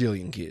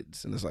jillion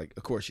kids, and it's like,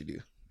 of course you do.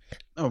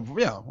 Oh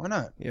yeah, why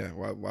not? Yeah,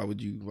 why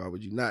would you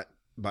not?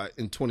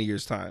 In 20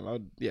 years time,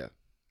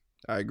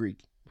 I agree.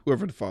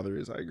 Whoever the father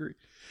is, I agree.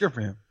 Good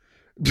for him.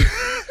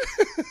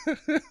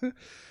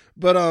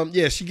 But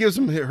yeah, she gives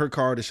him her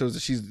card that shows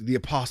that she's the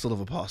apostle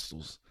of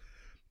apostles,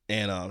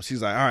 and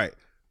she's like, all right,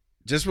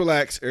 just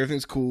relax,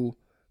 everything's cool.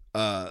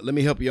 Let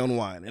me help you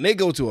unwind. And they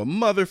go to a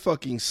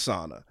motherfucking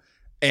sauna.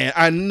 And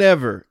I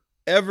never,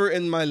 ever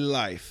in my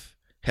life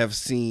have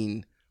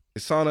seen a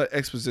sauna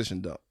exposition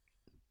dump.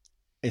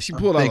 And she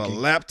pulled out a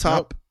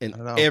laptop and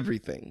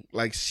everything.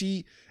 Like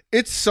it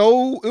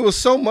was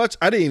so much,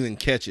 I didn't even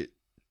catch it.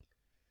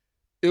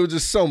 It was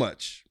just so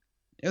much.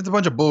 It's a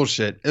bunch of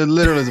bullshit. It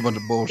literally is a bunch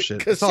of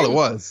bullshit. That's all it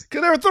was.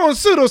 Because they were throwing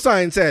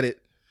pseudoscience at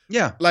it.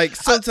 Yeah. Like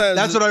sometimes.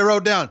 That's what I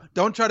wrote down.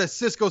 Don't try to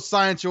Cisco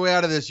science your way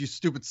out of this, you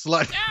stupid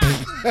slut.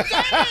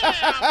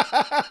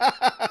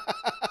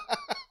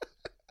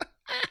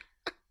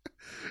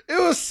 It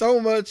was so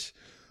much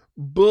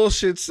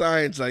bullshit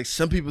science. Like,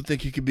 some people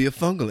think it could be a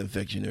fungal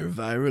infection or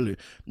viral.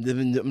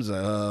 I was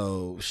like,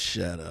 oh,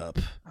 shut up.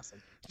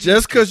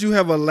 Just because you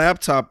have a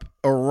laptop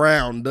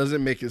around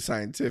doesn't make it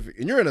scientific.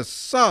 And you're in a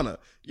sauna.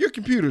 Your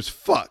computer's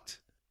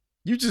fucked.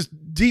 You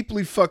just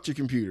deeply fucked your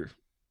computer.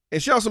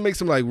 And she also makes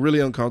him like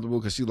really uncomfortable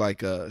because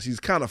she's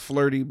kind of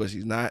flirty, but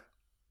she's not.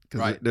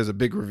 Because there's a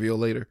big reveal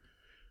later.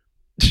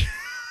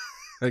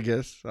 I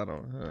guess. I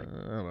don't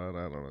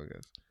know, I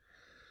guess.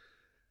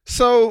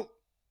 So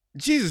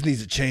Jesus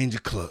needs a change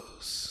of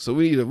clothes. So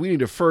we need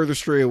to further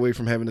stray away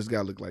from having this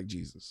guy look like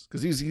Jesus.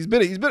 Because he's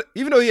been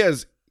even though he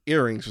has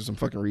earrings for some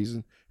fucking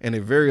reason and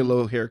a very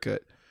low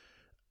haircut,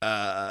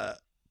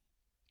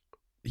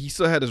 he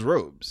still had his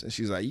robes. And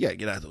she's like, you gotta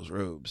get out of those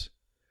robes.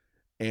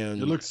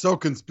 And it looks so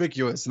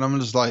conspicuous, and I'm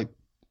just like,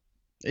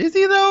 is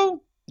he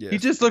though? Yes. He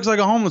just looks like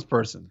a homeless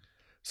person.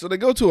 So they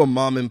go to a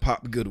mom and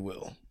pop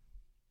Goodwill.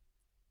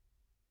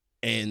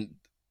 And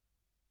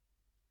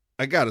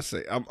I gotta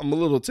say, I'm a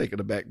little taken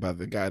aback by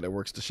the guy that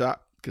works the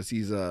shop, because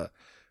he's a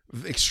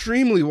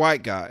extremely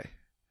white guy,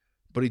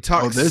 but he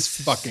talks. Oh,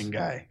 this fucking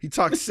guy. He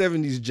talks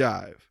 70s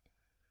jive,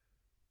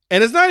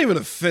 and it's not even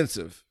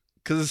offensive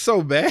because it's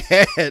so bad.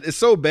 It's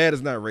so bad.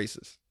 It's not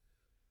racist.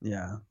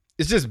 Yeah,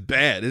 it's just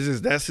bad. It's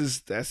just that's his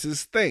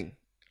thing.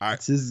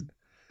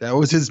 That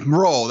was his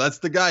role. That's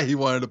the guy he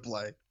wanted to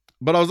play.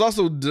 But I was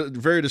also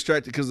very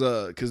distracted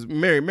because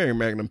Mary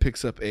Magnum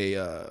picks up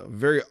a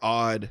very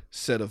odd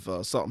set of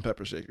salt and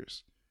pepper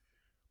shakers,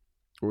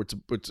 where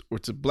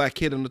it's a black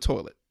kid in the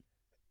toilet,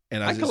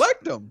 and I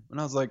collect them, and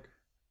I was like,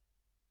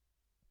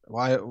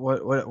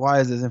 why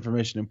is this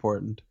information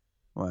important?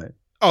 Why?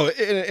 Oh,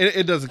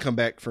 it doesn't come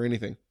back for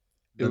anything.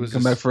 It doesn't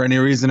come back for any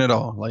reason at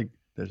all. Like,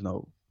 there's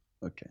no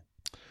okay.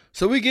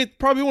 So we get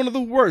probably one of the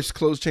worst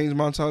clothes change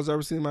montages I've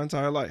ever seen in my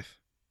entire life.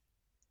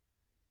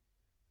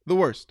 The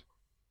worst.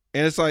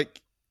 And it's like,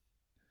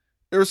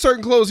 there were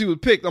certain clothes he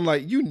would pick. I'm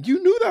like, you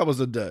knew that was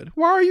a dud.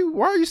 Why are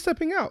you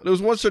stepping out? There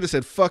was one shirt that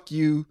said, fuck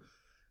you,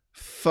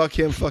 fuck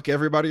him, fuck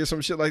everybody, or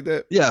some shit like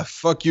that. Yeah,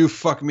 fuck you,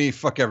 fuck me,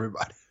 fuck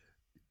everybody.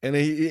 And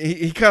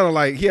he kind of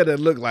like, he had that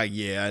look like,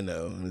 yeah, I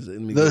know.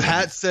 The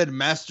hat said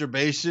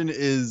masturbation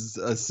is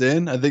a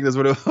sin. I think that's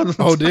what it was.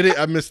 Oh, did it?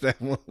 I missed that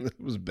one. It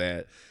was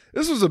bad.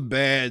 This was a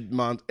bad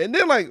month. And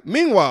then like,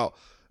 meanwhile,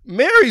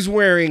 Mary's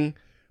wearing,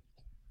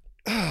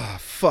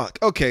 fuck.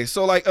 Okay,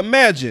 so like,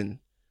 imagine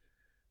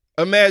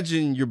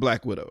you're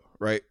Black Widow,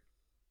 right?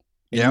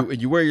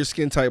 And you wear your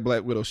skin tight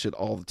Black Widow shit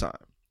all the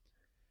time.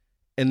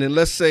 And then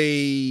let's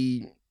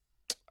say,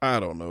 I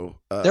don't know.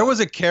 There was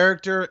a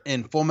character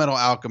in Full Metal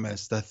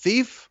Alchemist, the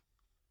thief,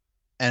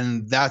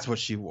 and that's what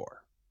she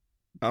wore.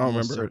 I don't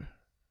remember it.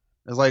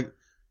 It's like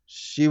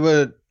she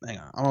would. Hang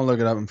on, I'm gonna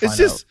look it up and find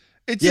out.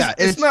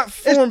 It's not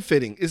form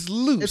fitting. It's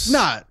loose. It's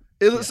not.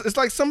 It's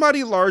like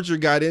somebody larger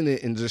got in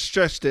it and just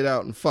stretched it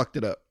out and fucked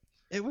it up.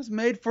 It was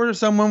made for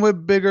someone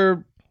with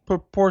bigger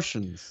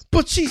proportions.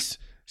 But she's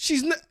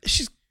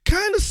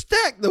kind of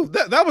stacked though.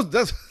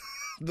 That's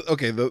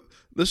okay.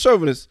 The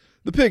chauvinist,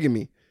 the pig in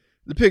me.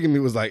 The pig in me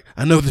was like,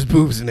 I know there's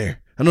boobs in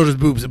there. I know there's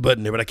boobs and butt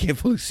in there, but I can't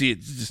fully see it.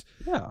 It's just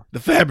the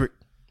fabric.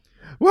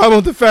 Why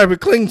won't the fabric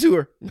cling to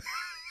her?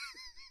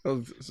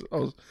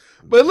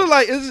 But it looked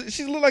like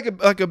she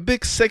looked like a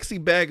big sexy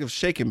bag of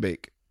shake and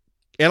bake.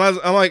 And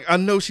I'm like, I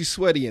know she's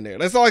sweaty in there.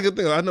 That's all I can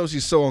think of. I know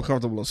she's so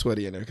uncomfortable and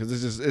sweaty in there because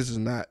it's just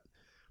not.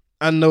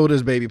 I know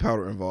there's baby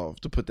powder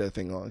involved to put that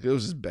thing on. It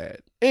was just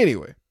bad.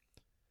 Anyway.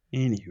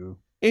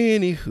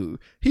 Anywho,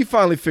 he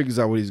finally figures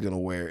out what he's gonna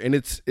wear, and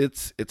it's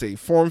a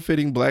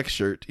form-fitting black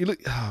shirt. He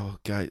looks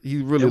like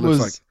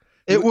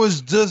it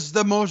was just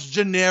the most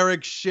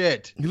generic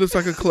shit. He looks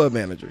like a club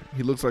manager.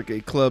 He looks like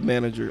a club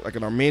manager, like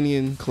an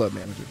Armenian club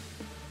manager.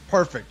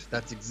 Perfect.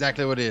 That's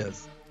exactly what it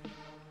is.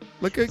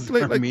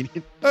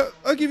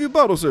 I'll give you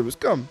bottle service.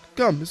 Come.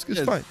 It's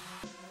fine.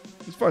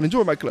 It's fine.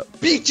 Enjoy my club.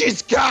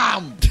 Beaches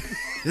come.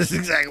 That's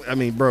exactly. I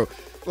mean, bro,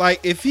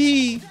 like if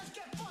he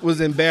was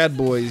in Bad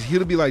Boys,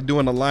 he'd be like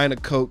doing a line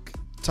of coke,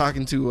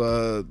 talking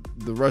to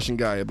the Russian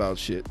guy about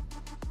shit.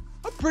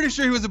 I'm pretty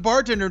sure he was a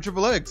bartender in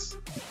Triple X.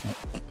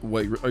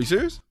 Wait, are you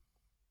serious?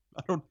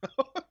 I don't know.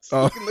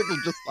 He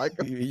looks just like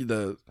him. He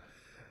does.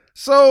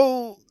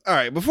 So, all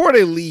right, before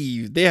they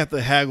leave, they have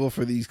to haggle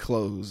for these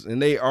clothes, and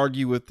they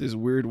argue with this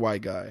weird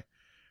white guy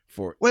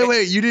for.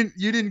 Wait, you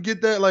didn't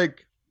get that?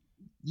 Like,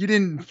 you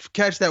didn't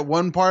catch that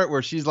one part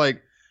where she's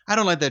like, I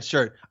don't like that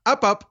shirt.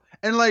 Up.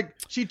 And like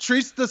she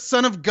treats the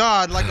son of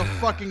God like a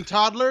fucking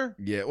toddler.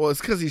 Yeah, well,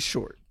 it's because he's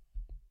short.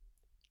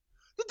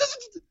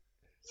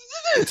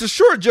 It's a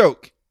short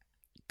joke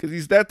because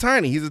he's that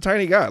tiny. He's a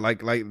tiny guy.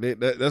 Like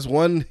that's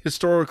one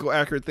historical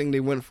accurate thing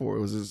they went for.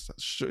 It was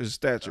his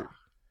stature.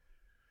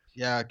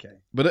 Yeah, okay.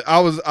 But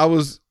I was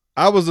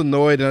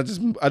annoyed and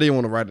I didn't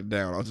want to write it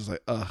down. I was just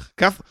like, ugh.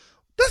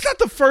 That's not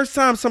the first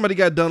time somebody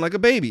got done like a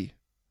baby.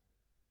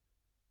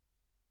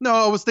 No,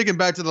 I was thinking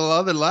back to the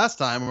last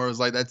time where it was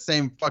like that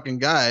same fucking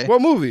guy.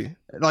 What movie?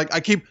 Like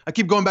I keep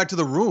going back to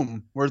The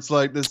Room where it's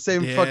like the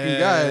same fucking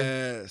guy.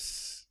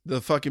 Yes,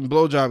 the fucking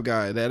blowjob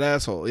guy, that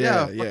asshole.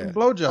 Yeah. Fucking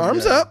blowjob.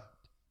 Arms guy. up.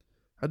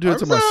 I do it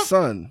to my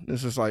son.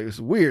 It's just like it's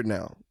weird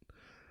now.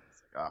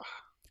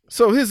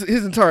 So his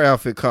entire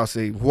outfit costs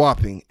a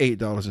whopping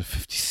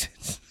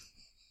 $8.50,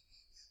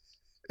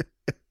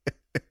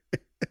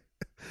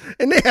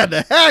 and they had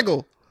to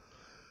haggle.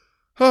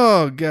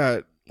 Oh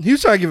God. He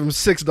was trying to give him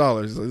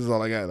 $6. This is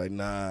all I got. Like,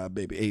 nah,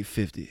 baby,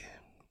 $8.50.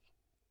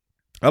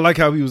 I like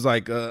how he was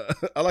like, I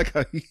like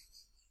how he,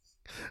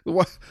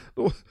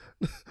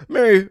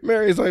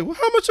 Mary's like, well,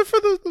 how much are for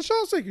the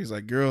show ticket? He's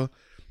like, girl,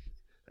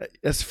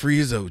 that's free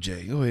as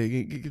OJ. Go ahead,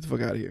 get the fuck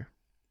out of here.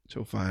 With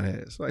your fine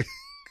ass. Like,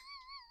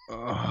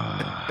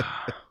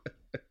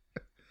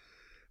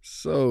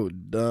 so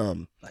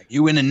dumb. Like,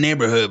 you in the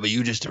neighborhood, but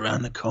you just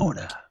around the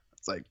corner.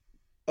 It's like,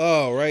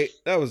 oh, right.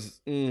 That was,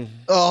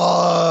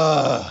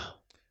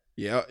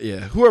 Yeah.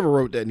 Whoever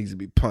wrote that needs to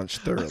be punched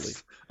thoroughly.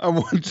 I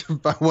want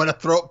to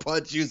throat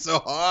punch you so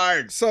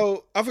hard.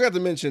 So I forgot to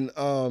mention,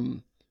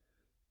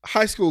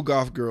 high school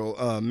golf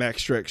girl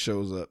Max Shrek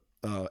shows up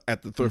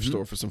at the thrift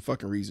store for some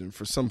fucking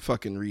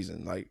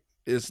reason. Like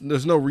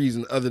there's no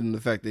reason other than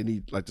the fact they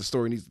need the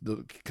story needs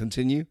to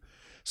continue.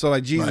 So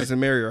like Jesus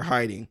and Mary are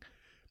hiding,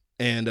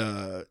 and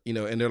and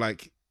they're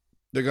like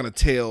they're gonna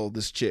tail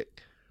this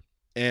chick,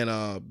 and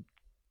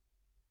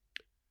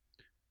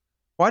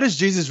why does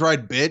Jesus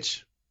ride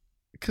bitch?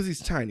 Because he's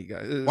tiny,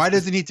 guys. Why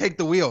doesn't he take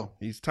the wheel?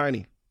 He's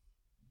tiny,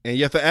 and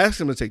you have to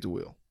ask him to take the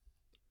wheel.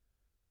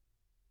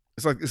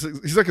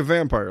 He's like a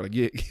vampire. Like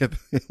you have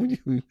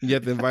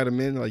to invite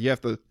him in. Like you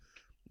have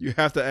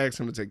to ask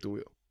him to take the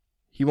wheel.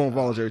 He won't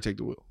voluntarily take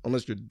the wheel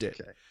unless you're dead.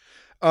 Okay.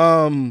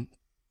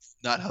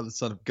 Not how the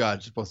Son of God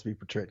is supposed to be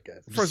portrayed,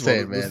 guys. First of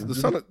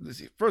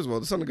all,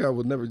 the Son of God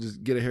would never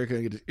just get a haircut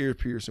and get his ear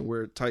pierced and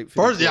wear tight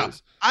fitting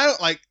clothes. I don't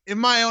like in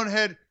my own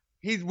head.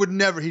 He would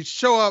never. He'd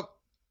show up.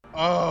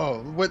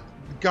 Oh, what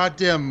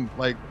goddamn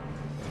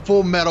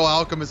Full Metal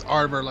Alchemist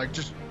armor? Like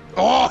just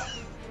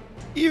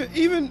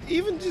even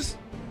just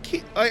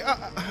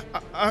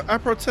I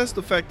protest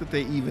the fact that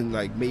they even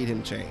made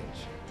him change.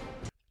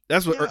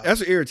 That's what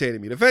irritated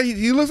me. The fact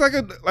he looks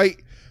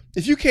like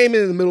if you came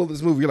in the middle of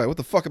this movie, you're like, what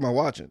the fuck am I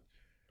watching?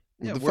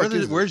 Yeah,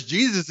 where's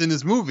Jesus in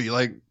this movie?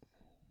 Like,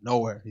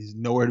 nowhere. He's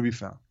nowhere to be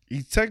found.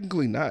 He's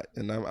technically not,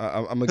 and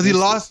I'm because he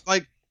lost.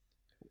 Like,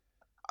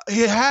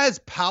 he has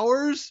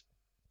powers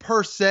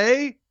per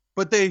se,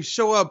 but they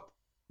show up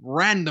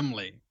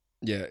randomly.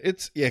 Yeah,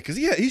 because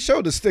he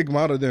showed the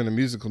stigmata there in the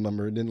musical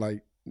number,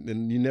 and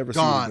then you never see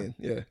it again.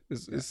 Yeah,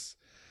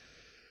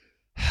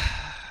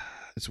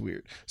 it's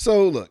weird.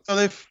 So look, so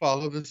they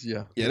follow this.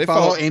 Yeah, they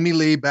follow Amy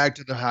Lee back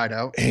to the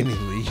hideout. Amy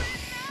Lee.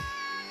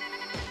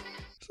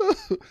 So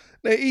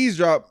they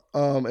eavesdrop,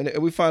 and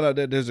we find out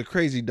that there's a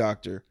crazy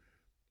doctor,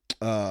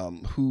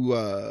 who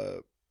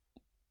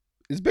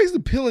is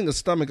basically peeling a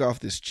stomach off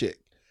this chick,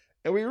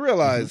 and we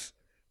realize,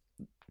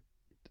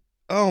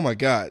 oh my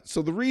god!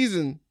 So the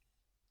reason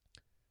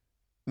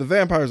the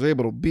vampires are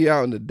able to be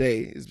out in the day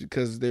is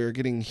because they're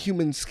getting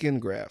human skin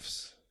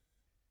grafts.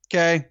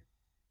 Okay.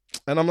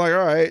 And I'm like,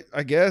 all right,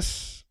 I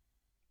guess.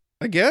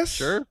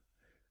 Sure.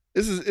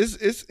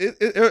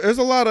 There's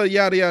a lot of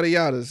yada yada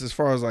yadas as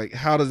far as like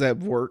how does that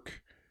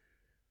work,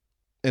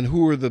 and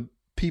who are the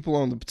people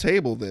on the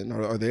table? Then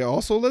are they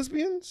also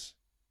lesbians?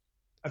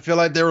 I feel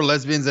like there were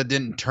lesbians that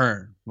didn't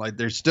turn. Like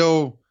they're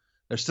still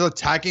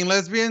attacking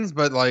lesbians,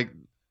 but like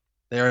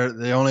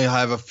they only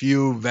have a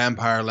few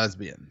vampire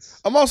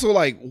lesbians. I'm also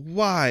like,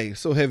 why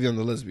so heavy on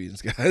the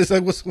lesbians, guys?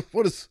 Like,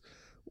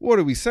 what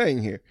are we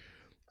saying here?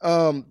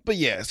 But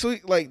yeah, so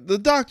like the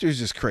doctor is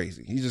just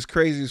crazy. He's just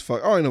crazy as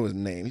fuck. I don't know his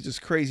name. He's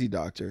just crazy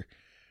doctor.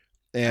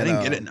 And I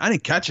didn't get it. I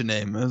didn't catch a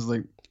name. It was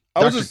like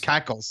Dr.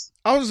 Cackles.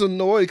 I was just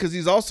annoyed because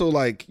he's also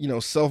like,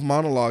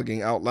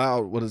 self-monologuing out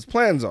loud what his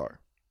plans are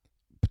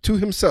to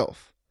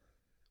himself,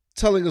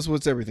 telling us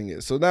what everything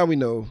is. So now we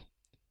know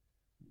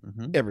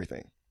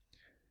everything.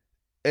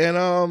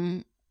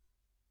 And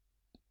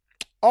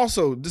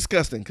also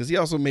disgusting because he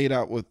also made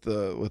out with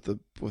the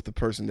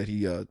person that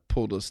he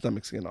pulled a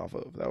stomach skin off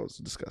of. That was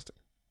disgusting.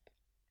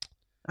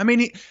 I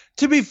mean,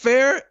 to be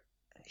fair,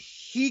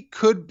 he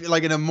could be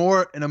like in a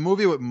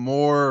movie with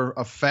more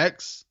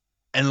effects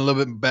and a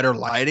little bit better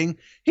lighting.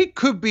 He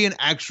could be an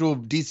actual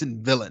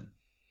decent villain.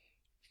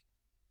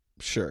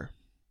 Sure,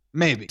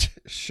 maybe.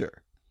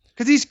 Sure,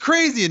 because he's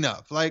crazy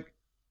enough. Like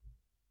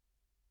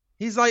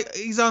he's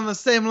on the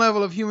same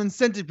level of Human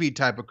Centipede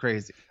type of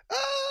crazy.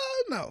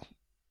 No.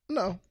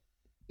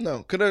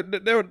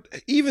 There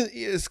even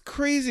as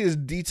crazy as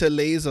Dita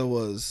Laser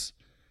was,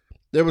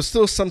 there was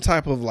still some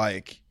type of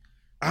like,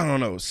 I don't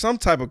know, some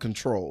type of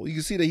control. You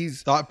can see that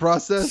he's thought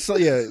process. So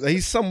yeah,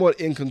 he's somewhat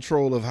in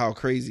control of how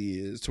crazy he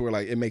is, to where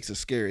like it makes it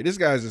scary. This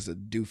guy's just a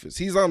doofus.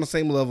 He's on the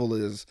same level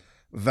as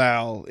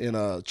Val in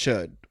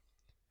Chud.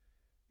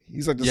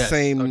 He's like the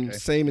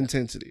same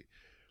intensity.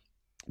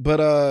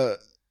 But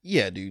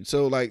yeah, dude.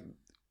 So like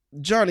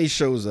Johnny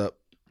shows up,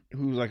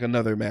 who's like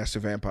another master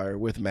vampire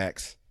with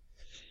Max.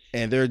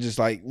 And they're just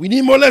like, we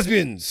need more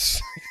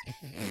lesbians.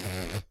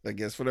 I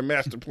guess for the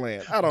master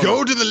plan. I don't know.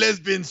 Go to the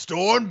lesbian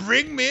store and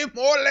bring me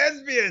more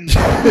lesbians.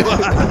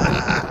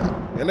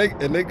 and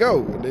they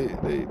go.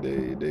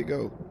 They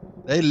go.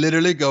 They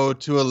literally go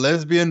to a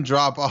lesbian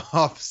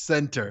drop-off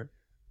center.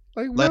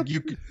 Like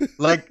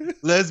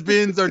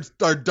lesbians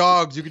are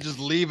dogs you could just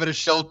leave at a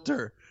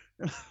shelter.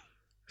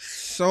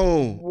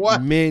 So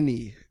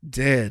many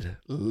dead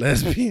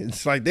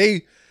lesbians. Like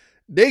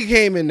they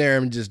came in there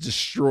and just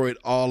destroyed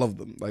all of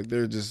them. Like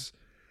they're just,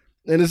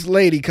 and this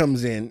lady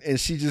comes in and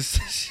she's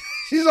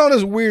on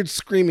this weird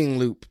screaming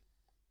loop.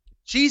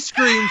 She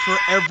screams for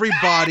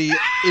everybody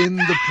in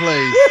the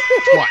place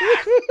twice.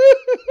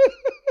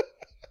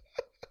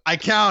 I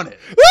counted.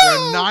 There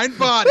are 9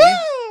 bodies.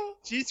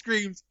 She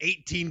screams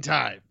 18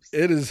 times.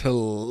 It is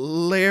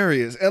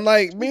hilarious. And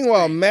like,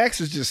 meanwhile, Max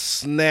is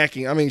just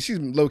snacking. I mean, she's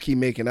low key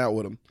making out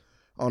with him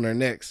on their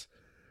necks.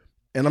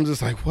 And I'm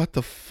just like, what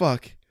the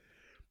fuck?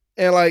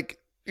 And like,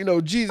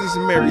 Jesus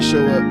and Mary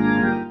show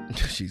up.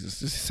 Jesus,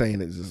 just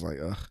saying it is just like,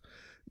 ugh.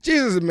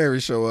 Jesus and Mary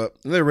show up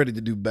and they're ready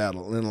to do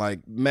battle. And then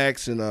like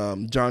Max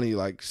and Johnny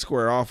like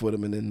square off with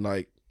him. And then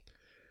like,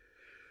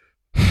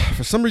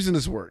 for some reason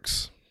this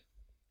works.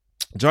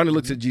 Johnny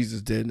looks at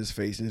Jesus dead in his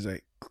face and he's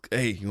like,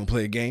 hey, you want to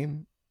play a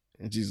game?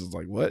 And Jesus is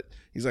like, what?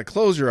 He's like,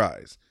 close your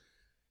eyes.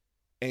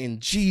 And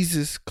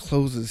Jesus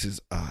closes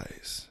his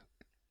eyes.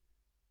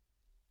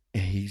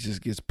 And he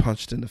just gets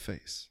punched in the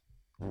face.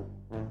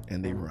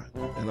 And they run.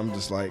 And I'm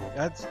just like,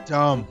 that's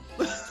dumb.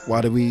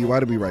 Why did we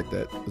write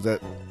that? Was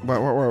that why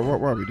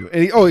are we doing?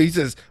 And he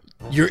says,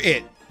 you're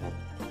it.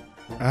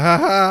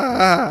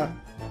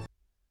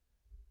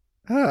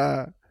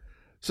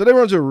 So they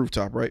run to a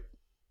rooftop, right?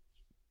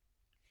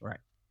 Right.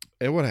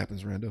 And what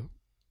happens, Rando?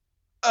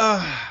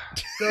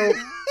 So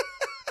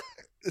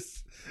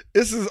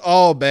this is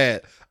all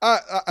bad.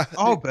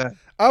 All bad.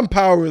 I'm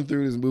powering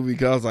through this movie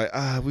because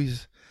I was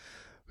like,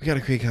 we gotta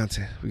create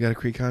content. We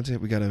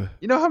gotta.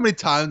 You know how many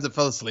times I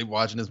fell asleep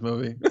watching this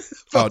movie?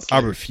 I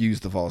refuse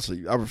to fall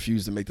asleep. I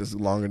refuse to make this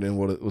longer than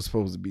what it was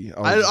supposed to be.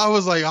 I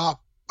was like, oh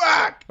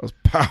fuck! I was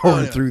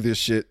powering through this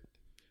shit.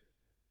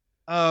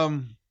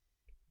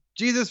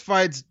 Jesus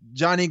fights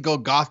Johnny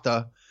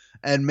Golgotha,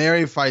 and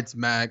Mary fights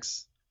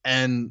Max,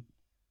 and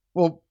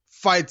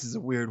fights is a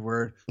weird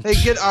word. They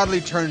get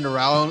oddly turned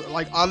around,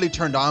 like oddly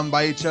turned on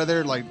by each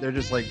other. Like they're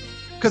just like,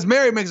 because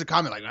Mary makes a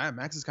comment like, "Man,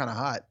 Max is kind of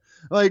hot."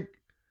 Like,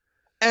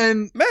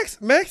 and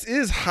Max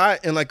is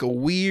hot in like a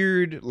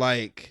weird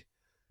like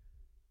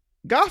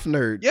goth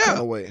nerd kind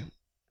of way.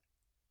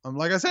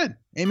 Like I said,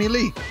 Amy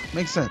Lee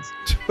makes sense,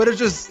 but it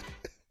was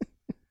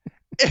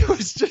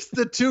just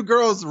the two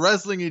girls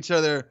wrestling each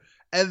other,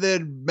 and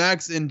then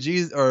Max and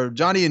Jesus, or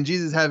Johnny and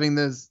Jesus, having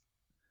this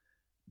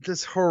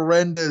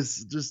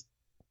horrendous, just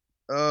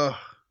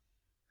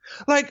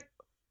like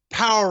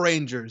Power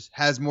Rangers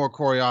has more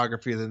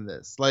choreography than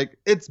this. Like,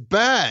 it's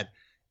bad.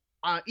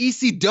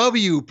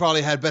 ECW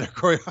probably had better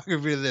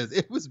choreography than this.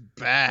 It was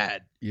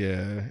bad.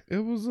 Yeah, it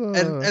was.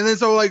 And then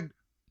so like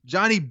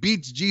Johnny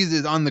beats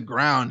Jesus on the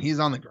ground. He's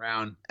on the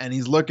ground and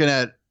he's looking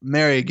at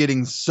Mary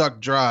getting sucked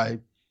dry,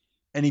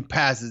 and he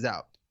passes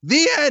out.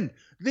 The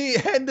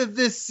end of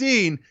this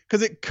scene,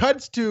 because it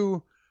cuts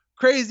to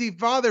Crazy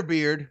Father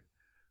Beard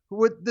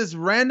with this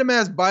random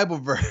ass Bible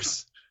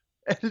verse,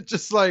 and it's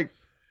just like,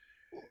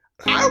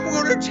 I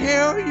want to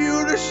tell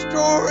you the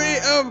story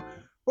of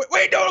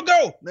wait, don't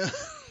go.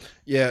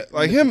 Yeah,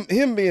 like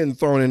him being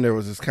thrown in there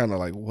was just kind of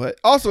like, what?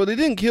 Also, they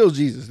didn't kill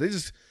Jesus. They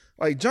just,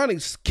 like, Johnny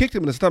kicked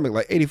him in the stomach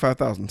like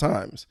 85,000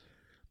 times,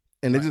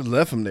 and they just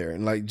left him there.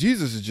 And like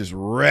Jesus is just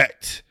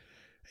wrecked.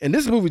 And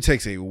this movie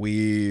takes a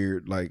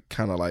weird, like,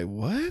 kind of like,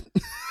 what?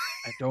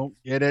 I don't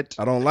get it.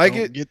 I don't like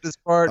it. Get this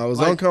part. I was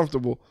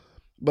uncomfortable.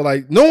 But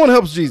like, no one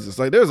helps Jesus.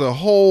 Like, there's a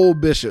whole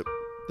bishop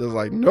that's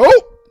like,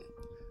 nope.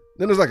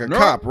 Then there's like a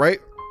cop, right?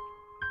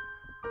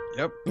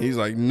 Yep. He's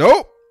like,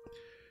 nope.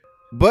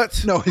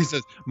 But no, he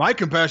says, my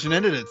compassion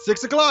ended at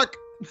 6:00.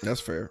 That's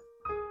fair.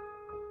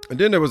 And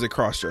then there was a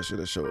cross-dresser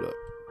that showed up.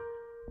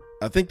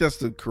 I think that's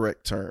the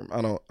correct term.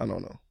 I don't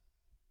know.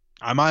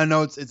 I might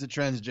know it's a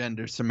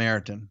transgender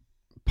Samaritan.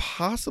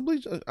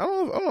 Possibly. I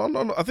don't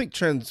know. I think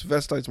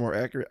transvestite's more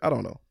accurate. I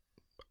don't know.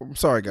 I'm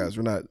sorry, guys.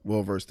 We're not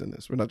well versed in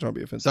this. We're not trying to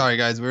be offensive. Sorry,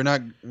 guys. We're not.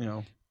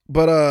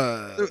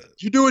 But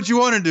you do what you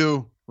want to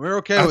do. We're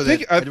okay with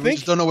it. We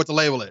just don't know what to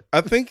label it.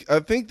 I think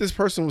this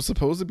person was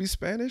supposed to be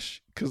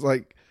Spanish, because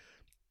like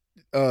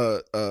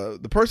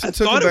the person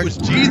took it was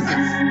Jesus.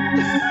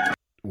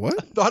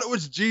 What? I thought it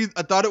was Jesus.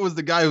 I thought it was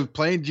the guy who's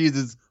playing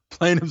Jesus,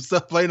 playing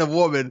himself, playing a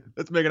woman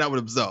that's making out with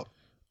himself.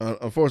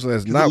 Unfortunately,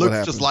 that's not what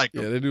happened. Just like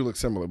him. Yeah, they do look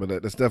similar,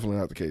 but that's definitely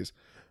not the case.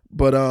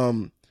 But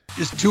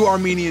just two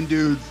Armenian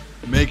dudes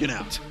making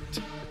out.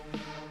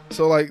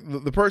 So like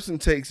the person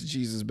takes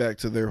Jesus back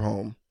to their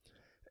home,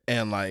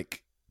 and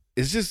like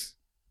it's just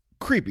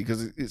creepy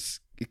because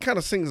it kind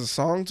of sings a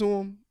song to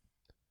him.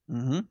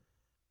 Mm-hmm.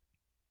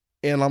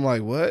 And I'm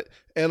like, what?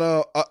 And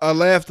I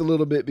laughed a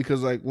little bit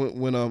because like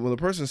when the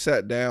person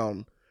sat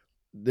down,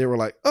 they were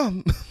like,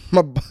 oh,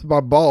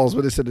 my balls,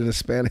 but they said it in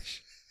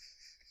Spanish.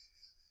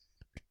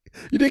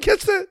 You didn't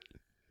catch that?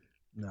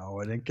 No,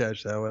 I didn't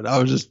catch that one.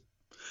 I'm just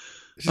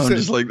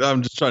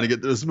trying to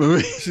get to this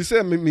movie. She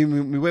said mi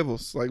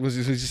huevos, like when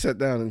she sat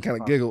down and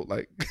kind of giggled,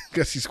 like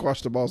because she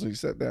squashed the balls when she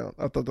sat down.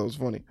 I thought that was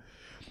funny.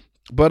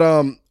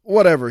 But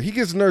whatever. He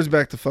gets nursed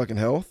back to fucking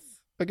health,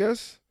 I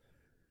guess.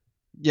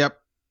 Yep.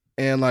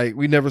 And like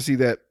we never see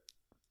that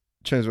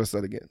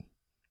transvestite again.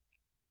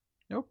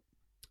 Nope.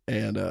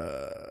 And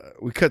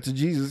we cut to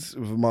Jesus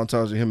with a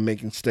montage of him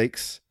making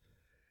steaks.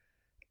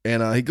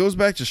 And he goes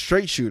back to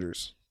straight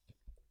shooters.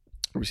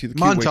 We see the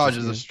montage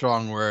is a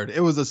strong word.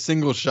 It was a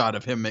single shot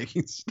of him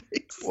making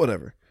steaks.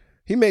 Whatever.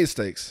 He made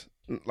steaks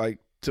like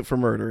for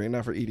murdering,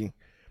 not for eating.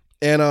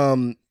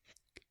 And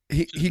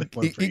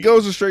he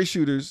goes to straight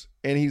shooters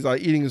and he's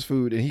like eating his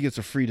food and he gets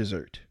a free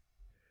dessert.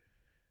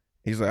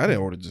 He's like, I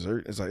didn't order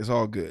dessert. It's like, it's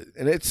all good.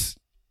 And it's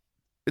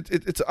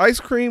ice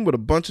cream with a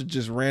bunch of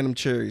just random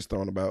cherries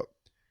thrown about.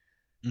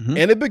 Mm-hmm.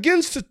 And it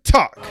begins to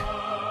talk.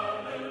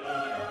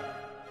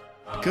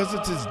 Because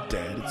it's his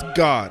dad. It's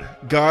God.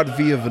 God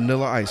via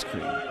vanilla ice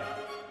cream.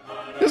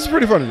 This is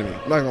pretty funny to me.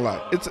 I'm not gonna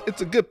lie.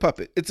 It's a good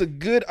puppet. It's a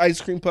good ice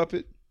cream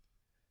puppet.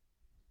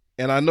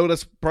 And I know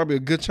that's probably a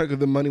good chunk of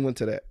the money went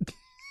to that.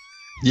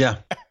 Yeah.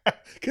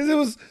 Because it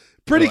was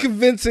pretty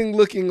convincing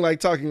looking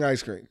like talking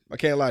ice cream. I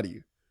can't lie to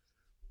you.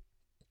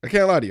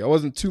 I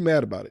wasn't too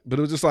mad about it, but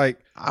it was just like,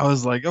 I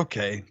was like,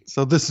 okay,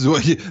 so this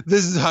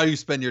is how you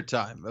spend your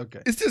time.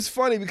 Okay. It's just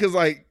funny because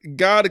like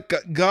God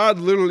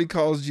literally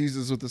calls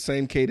Jesus with the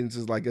same cadence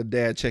as like a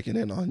dad checking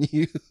in on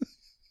you.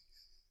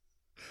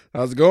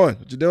 How's it going?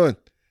 What you doing?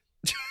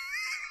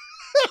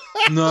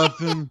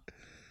 Nothing.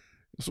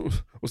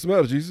 What's the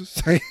matter, Jesus?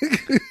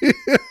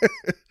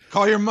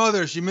 Call your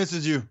mother. She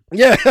misses you.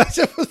 Yeah.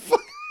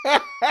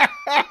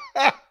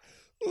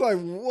 Like,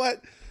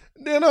 what?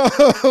 Then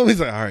he's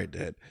like, all right,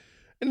 Dad.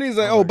 And he's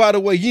like, oh, by the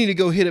way, you need to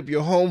go hit up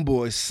your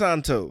homeboy,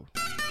 Santo.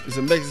 He's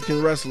a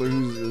Mexican wrestler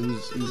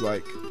who's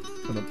like,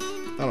 I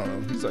don't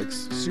know, he's like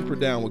super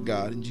down with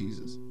God and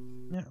Jesus.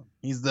 Yeah,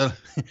 he's a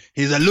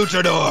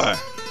luchador.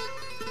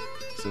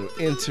 So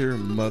enter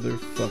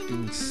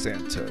motherfucking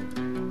Santo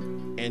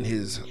and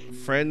his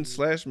friend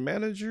 /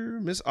 manager,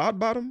 Miss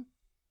Oddbottom.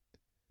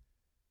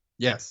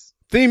 Yes.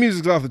 Theme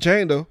music's off the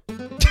chain though.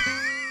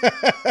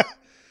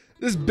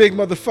 This big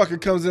motherfucker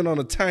comes in on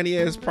a tiny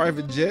ass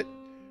private jet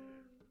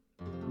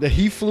that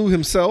he flew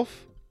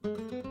himself.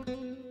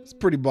 It's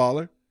pretty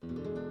baller.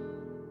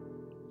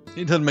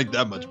 He doesn't make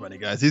that much money,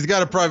 guys. He's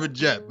got a private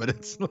jet, but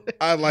it's like...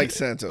 I like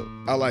Santo.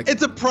 I like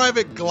It's a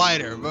private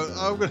glider, but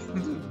I'm gonna...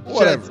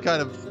 Whatever. Jet's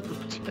kind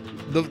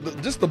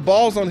of... just the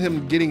balls on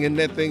him getting in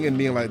that thing and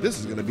being like, this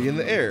is going to be in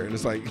the air. And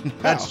it's like,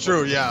 That's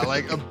true, yeah.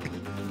 Like a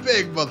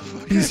big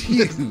motherfucker. He's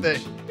huge.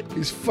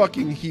 He's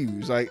fucking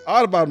huge. Like,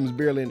 Oddbottom is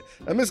barely in.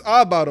 And Miss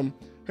Oddbottom,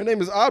 her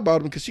name is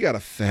Oddbottom because she got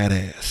a fat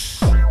ass.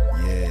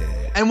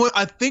 Yeah. And what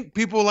I think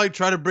people like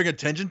try to bring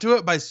attention to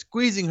it by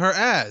squeezing her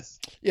ass.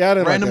 Yeah, I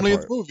didn't randomly like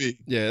that in the movie.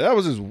 Yeah, that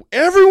was just,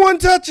 everyone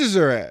touches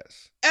her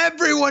ass.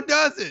 Everyone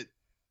does it.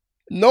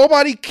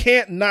 Nobody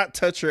can't not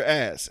touch her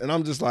ass. And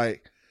I'm just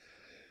like,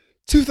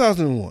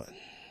 2001.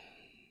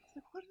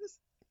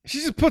 She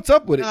just puts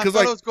up with it because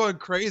I was going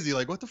crazy.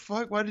 Like, what the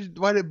fuck? Why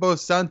did both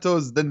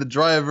Santos, then the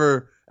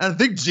driver, and I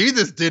think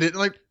Jesus did it?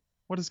 Like,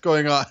 what is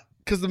going on?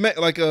 Because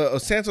a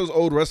Santos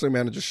old wrestling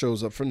manager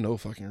shows up for no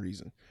fucking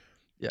reason.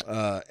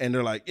 Yeah. And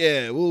they're like,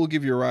 yeah, we'll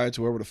give you a ride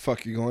to wherever the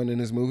fuck you're going in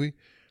this movie.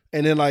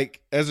 And then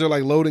like as they're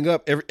like loading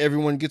up,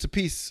 everyone gets a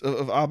piece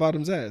of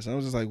Oddbottom's ass. And I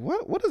was just like,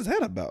 what is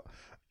that about?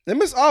 And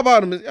Miss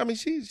Oddbottom, I mean,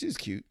 she's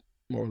cute,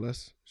 more or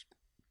less.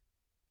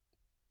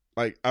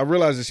 Like I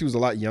realized that she was a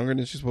lot younger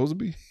than she's supposed to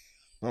be.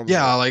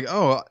 Yeah, like,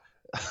 oh,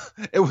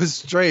 it was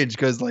strange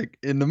because like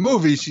in the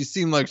movie she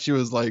seemed like she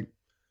was like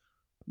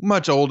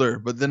much older,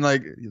 but then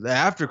like the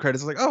after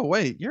credits like, oh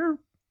wait, you're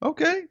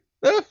okay.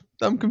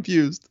 I'm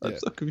confused. I'm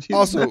so confused.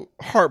 Also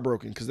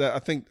heartbroken because I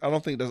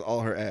don't think that's all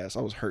her ass.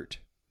 I was hurt.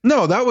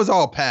 No, that was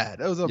all pad.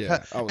 That was all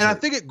pad. And hurt. I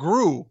think it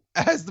grew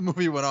as the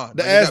movie went on.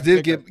 The ass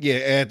did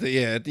get at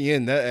the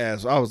end. That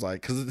ass, I was like,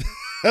 because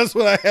that's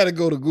when I had to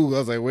go to Google. I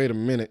was like, wait a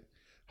minute.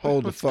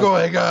 Hold the fuck.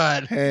 What's going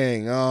on?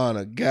 Hang on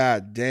a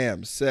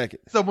goddamn second.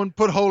 Someone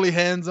put holy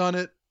hands on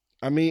it.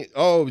 I mean,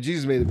 oh,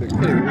 Jesus made it bigger.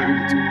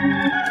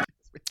 Anyway,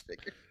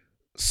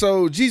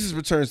 so Jesus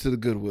returns to the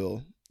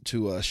Goodwill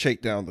to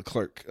shake down the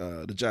clerk,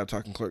 the job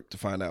talking clerk, to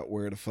find out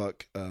where the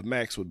fuck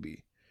Max would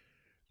be.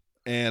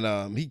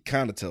 And he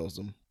kind of tells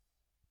them.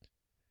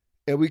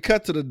 And we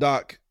cut to the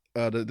doc,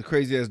 the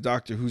crazy ass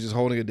doctor who's just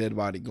holding a dead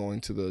body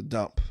going to the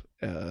dump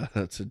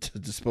to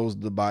dispose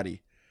of the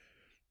body.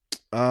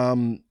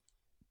 I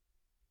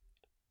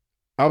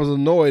was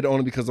annoyed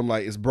only because I'm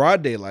like, it's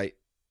broad daylight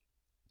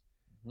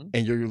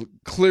and you're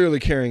clearly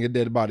carrying a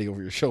dead body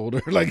over your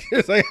shoulder. Like,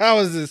 it's like, how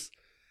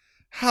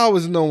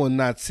is no one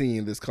not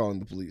seeing this calling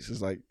the police?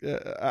 It's like,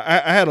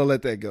 I had to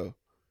let that go.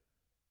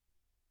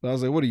 But I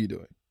was like, what are you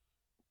doing?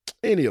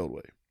 Any old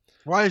way.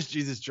 Why is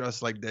Jesus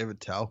dressed like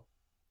David Tell?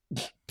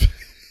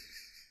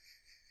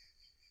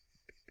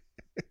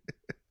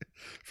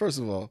 First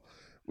of all,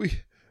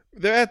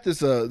 they're at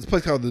this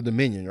place called the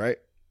Dominion, right?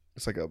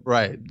 It's like a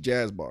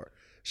jazz bar.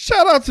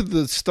 Shout out to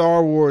the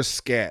Star Wars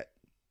scat.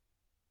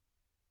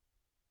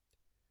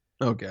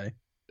 Okay.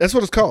 That's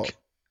what it's called.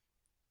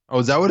 Oh,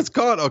 is that what it's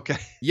called? Okay.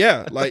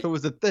 Yeah, like it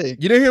was a thing.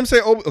 You didn't hear him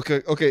say, "Oh,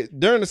 okay."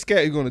 During the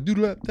scat, you're gonna do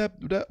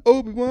that.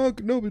 Obi-Wan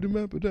Kenobi,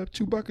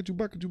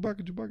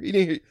 Chewbacca. You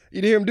didn't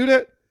hear him do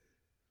that.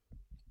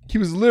 He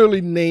was literally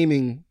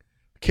naming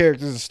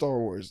characters in Star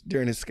Wars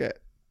during his scat.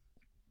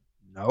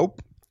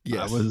 Nope.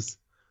 Yes.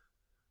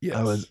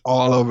 I was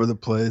all over the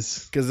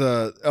place. Because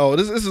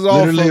this is all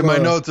literally from, my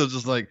notes are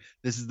just like,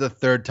 this is the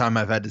third time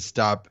I've had to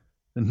stop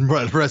and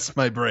rest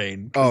my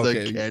brain. Oh,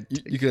 okay. I can't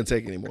you couldn't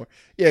take it anymore.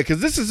 Yeah,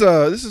 because this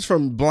is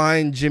from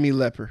Blind Jimmy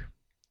Lepper.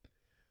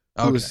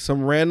 Who is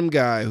some random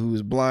guy who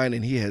is blind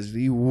and he has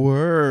the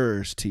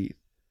worst teeth.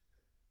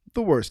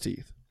 The worst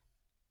teeth.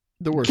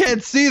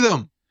 Can't see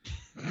them.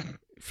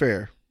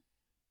 Fair.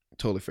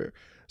 Totally fair.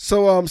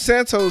 So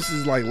Santos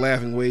is like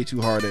laughing way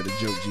too hard at a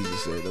joke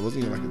Jesus said. That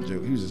wasn't even like a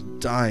joke. He was just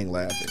dying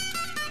laughing.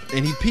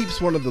 And he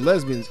peeps one of the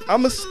lesbians. I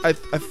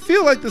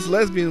feel like this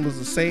lesbian was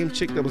the same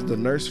chick that was the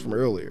nurse from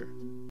earlier.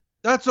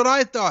 That's what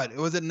I thought.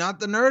 Was it not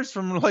the nurse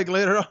from like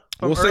later on?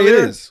 We'll say it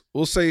is.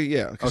 We'll say,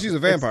 yeah. Because she's a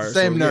vampire. It's the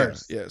same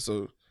nurse. Yeah,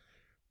 so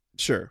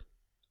sure.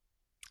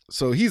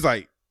 So he's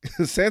like,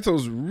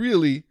 Santos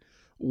really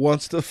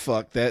wants to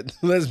fuck that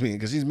lesbian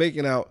because he's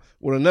making out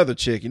with another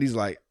chick. And he's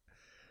like,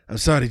 I'm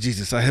sorry,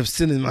 Jesus. I have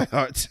sin in my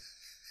heart.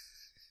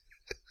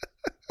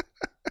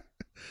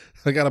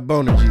 I got a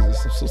boner,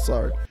 Jesus. I'm so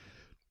sorry.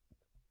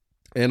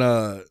 And,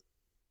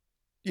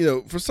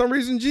 for some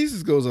reason,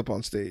 Jesus goes up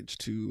on stage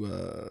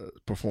to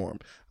perform.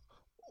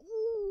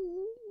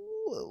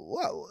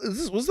 Wow.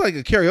 Was this like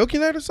a karaoke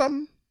night or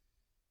something?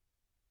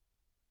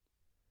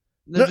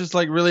 They're just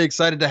like really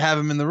excited to have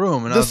him in the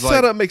room. And the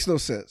setup makes no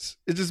sense.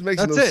 It just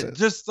makes no sense.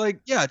 Just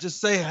like, just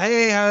say,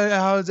 hey,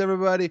 how's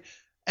everybody?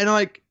 And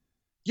like,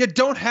 you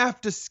don't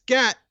have to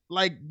scat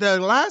like the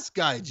last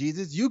guy,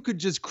 Jesus. You could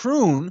just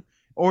croon,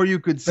 or you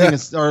could sing,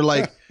 or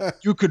like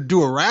you could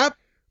do a rap,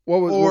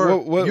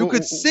 you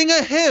could sing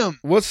a hymn.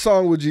 What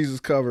song would Jesus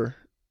cover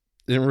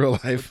in real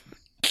life?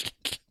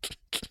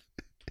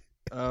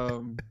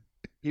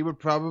 He would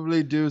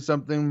probably do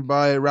something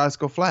by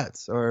Rascal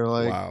Flatts, or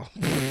like. Wow.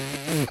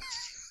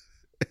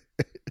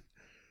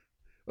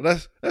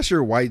 That's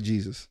your white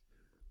Jesus.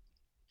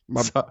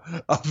 Go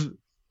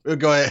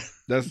ahead.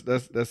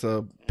 That's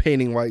a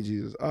painting white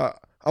Jesus. I'm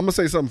gonna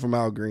say something from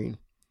Al Green.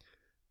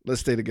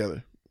 Let's stay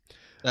together.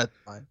 That's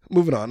fine.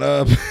 Moving on.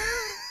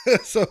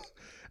 So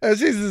as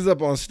Jesus is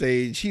up on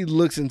stage, he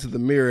looks into the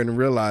mirror and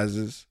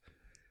realizes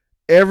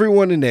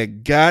everyone in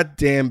that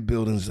goddamn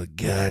building's a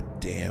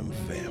goddamn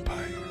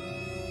vampire.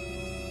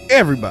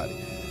 Everybody,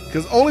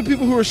 because only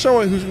people who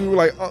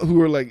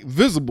were like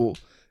visible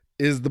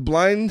is the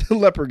blind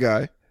leper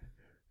guy,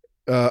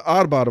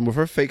 Oddbottom with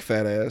her fake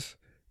fat ass,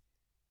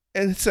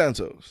 and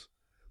Santos.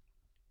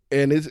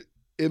 And it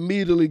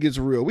immediately gets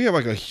real. We have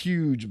like a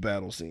huge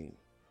battle scene,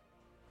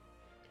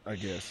 I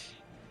guess.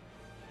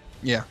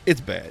 Yeah.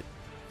 It's bad.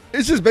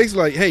 It's just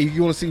basically like, hey,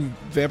 you want to see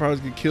vampires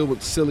get killed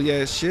with silly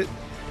ass shit?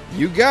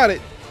 You got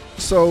it.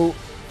 So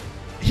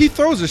he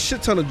throws a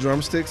shit ton of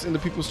drumsticks into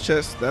people's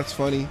chests. That's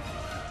funny.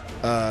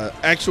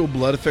 Actual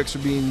blood effects are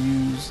being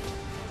used.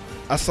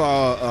 I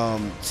saw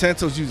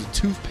Santos use a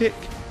toothpick,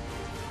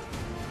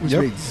 which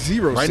made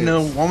zero sense.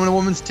 Right in a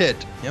woman's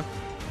tit. Yep.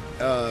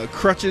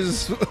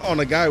 Crutches on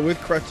a guy with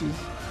crutches.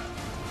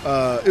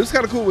 It was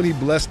kind of cool when he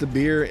blessed the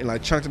beer and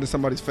like chunked it into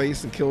somebody's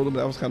face and killed him.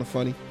 That was kind of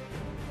funny.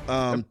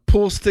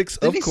 Pool sticks,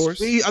 of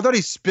course. I thought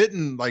he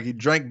spitting, like he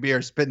drank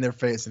beer, spit in their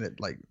face, and it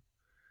like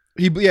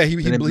he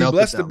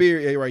blessed the beer.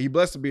 Yeah, right. He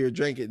blessed the beer,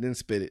 drank it, and then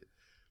spit it,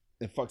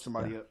 and fucked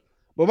somebody up.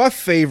 But my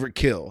favorite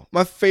kill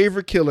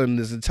in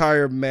this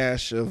entire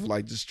mash of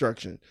like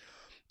destruction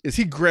is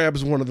he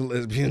grabs one of the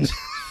lesbians.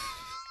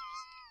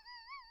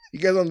 He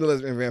gets on the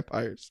lesbian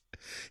vampires.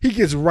 He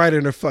gets right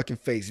in her fucking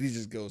face. And he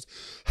just goes,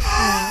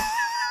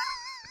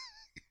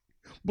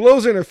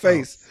 blows in her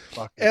face.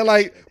 And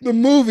like the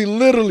movie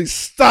literally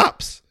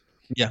stops.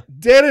 Yeah.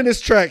 Dead in his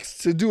tracks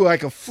to do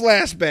like a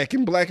flashback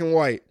in black and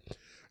white,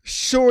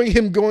 showing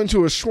him going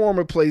to a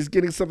shawarma place,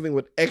 getting something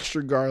with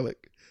extra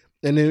garlic.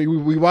 And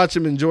then we watch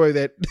him enjoy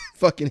that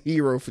fucking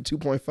hero for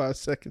 2.5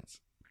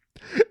 seconds.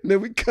 And then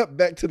we cut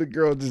back to the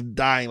girl just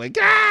dying like,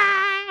 ah!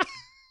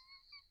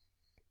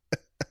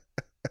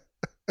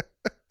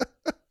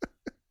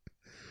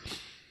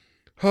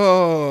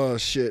 Oh,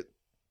 shit.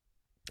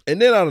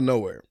 And then out of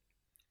nowhere,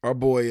 our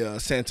boy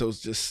Santos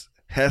just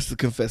has to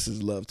confess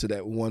his love to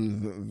that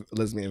one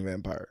lesbian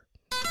vampire.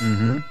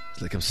 Mm-hmm.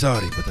 It's like, I'm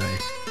sorry, but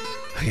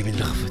I'm in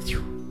love with you.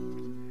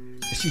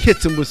 And she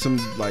hits him with some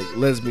like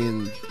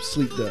lesbian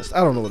sleep dust.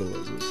 I don't know what it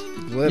was. It was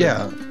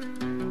glitter.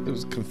 It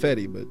was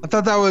confetti, but I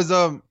thought that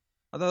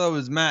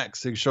was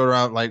Max who showed her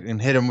out like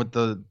and hit him with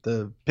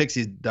the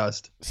pixie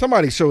dust.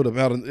 Somebody showed up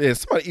out.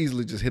 Somebody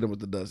easily just hit him with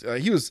the dust.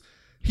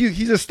 He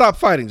just stopped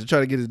fighting to try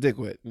to get his dick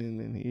wet,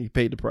 and he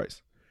paid the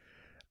price.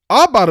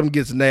 Oddbottom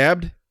gets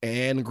nabbed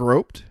and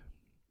groped.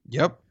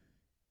 Yep.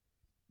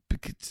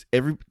 Because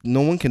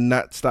no one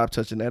cannot stop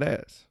touching that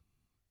ass.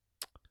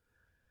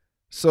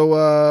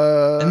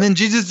 So and then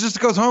Jesus just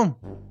goes home.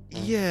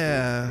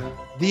 Yeah.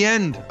 The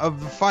end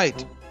of the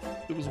fight.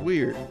 It was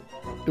weird.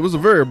 It was a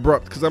very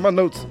abrupt, because on my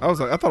notes I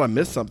was like, I thought I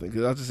missed something,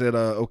 because I just said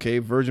okay,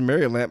 Virgin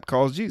Mary lamp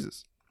calls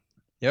Jesus.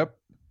 Yep.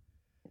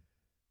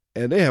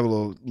 And they have a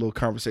little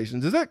conversation.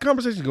 Does that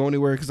conversation go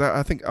anywhere? Because I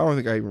don't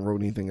think I even wrote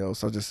anything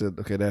else. I just said,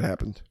 okay, that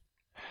happened.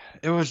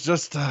 It was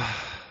just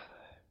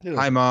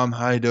hi mom,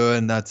 how you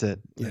doing? That's it.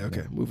 Yeah,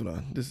 okay, moving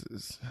on. This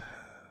is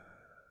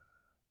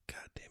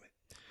God damn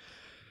it.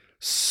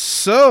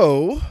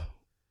 So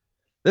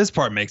this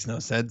part makes no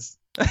sense.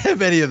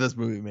 If any of this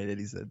movie made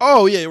any sense.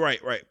 Oh yeah,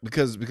 right.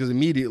 Because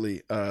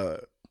immediately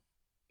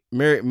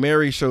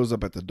Mary shows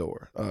up at the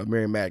door,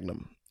 Mary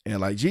Magnum,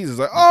 and like Jesus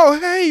like, oh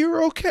hey,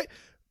 you're okay.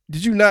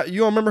 Did you not?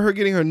 You don't remember her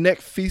getting her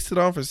neck feasted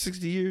on for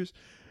 60 years?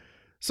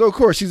 So of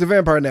course she's a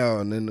vampire now,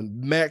 and then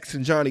Max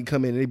and Johnny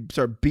come in and they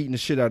start beating the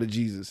shit out of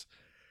Jesus,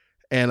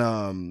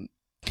 and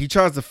he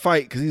tries to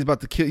fight because he's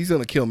about to kill. He's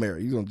gonna kill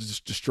Mary. He's gonna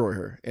just destroy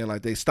her, and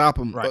like they stop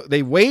him. Right.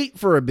 They wait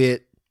for a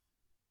bit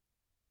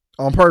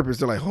on purpose.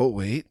 They're like, oh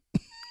wait,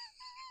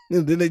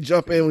 and then they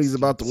jump in when he's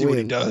about to win. What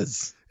he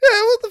does?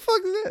 Yeah, what the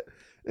fuck is that?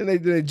 And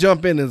they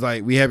jump in and it's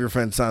like, we have your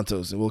friend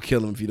Santos and we'll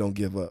kill him if you don't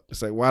give up.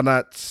 It's like, why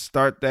not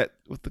start that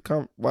with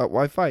the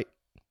why fight?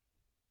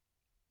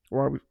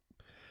 Why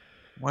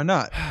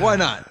not? Why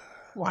not?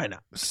 Why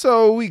not?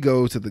 So we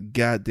go to the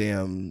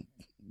goddamn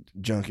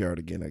junkyard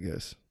again, I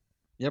guess.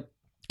 Yep.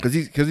 Because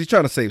he's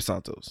trying to save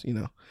Santos. You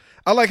know,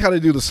 I like how they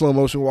do the slow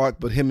motion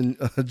walk, but him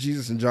and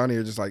Jesus and Johnny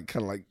are just like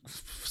kind of like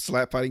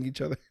slap fighting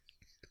each other.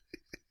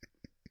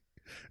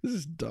 This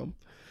is dumb.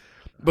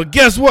 But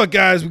guess what,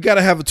 guys? We got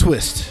to have a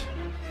twist.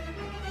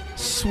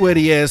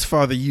 Sweaty ass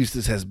Father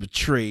Eustace has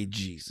betrayed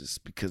Jesus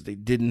because they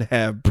didn't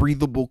have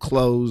breathable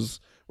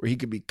clothes where he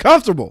could be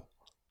comfortable.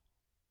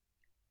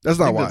 That's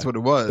not why. That's what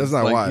it was. That's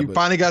not why. He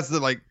finally got to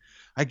like,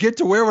 I get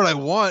to wear what I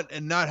want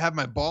and not have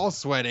my balls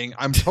sweating.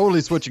 I'm totally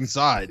switching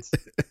sides.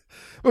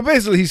 But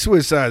basically, he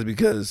switched sides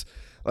because,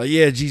 like,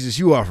 yeah, Jesus,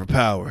 you offer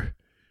power,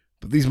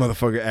 but these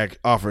motherfucker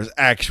offers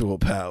actual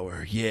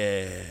power.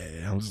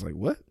 Yeah, I'm just like,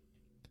 what?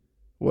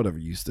 Whatever,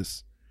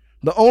 Eustace.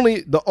 The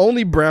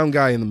only brown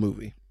guy in the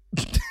movie.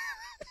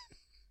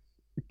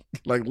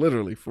 Like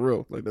literally, for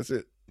real. Like that's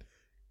it.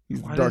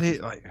 He's Why the did he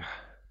darkest. like?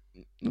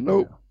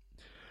 Nope.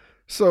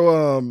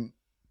 So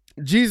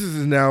Jesus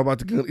is now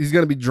he's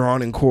going to be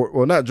drawn in court.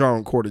 Well, not drawn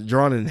in court,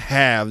 drawn and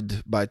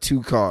halved by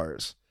 2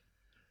 cars.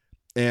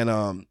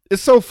 And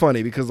it's so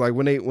funny because like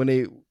when they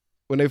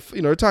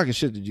they're talking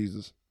shit to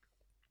Jesus,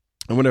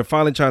 and when they're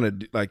finally trying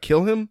to like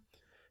kill him,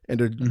 and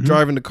they're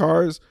driving the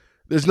cars,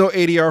 there's no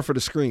ADR for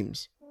the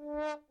screams.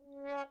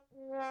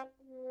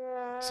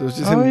 So it's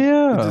just him.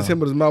 It's just him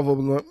with his mouth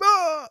open going.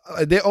 Ah!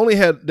 They only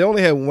had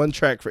 1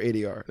 track for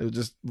ADR. It was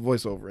just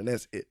voiceover, and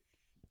that's it.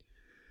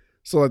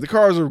 So like the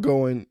cars are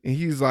going, and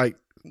he's like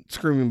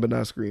screaming but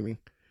not screaming,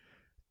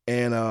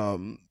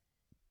 and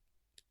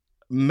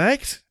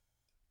Max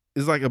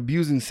is like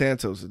abusing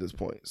Santos at this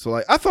point. So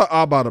like I thought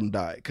Oddbottom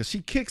died because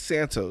she kicks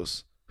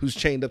Santos, who's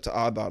chained up to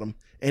Oddbottom,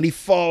 and he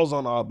falls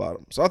on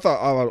Oddbottom. So I thought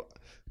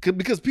Oddbottom,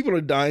 because people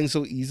are dying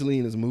so easily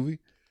in this movie.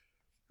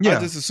 Yeah.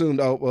 I just assumed,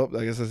 oh well,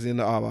 I guess that's the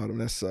end of Oddbottom.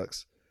 That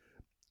sucks.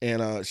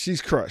 And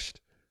she's crushed,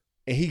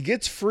 and he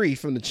gets free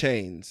from the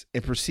chains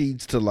and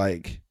proceeds to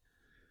like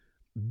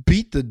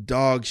beat the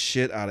dog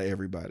shit out of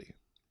everybody.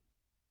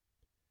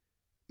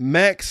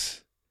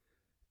 Max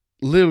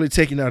literally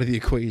taken out of the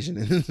equation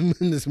in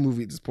this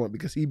movie at this point,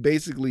 because he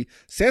basically,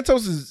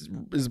 Santos is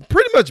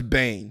pretty much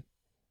Bane,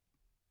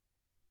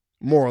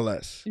 more or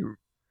less.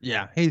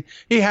 Yeah,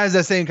 he has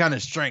that same kind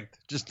of strength,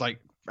 just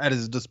like at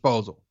his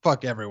disposal.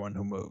 Fuck everyone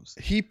who moves.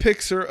 He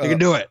picks her up. He can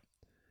do it.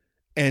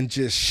 And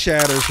just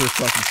shatters her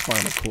fucking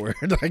spinal cord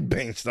like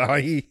Bane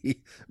style.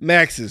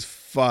 Max is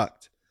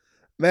fucked.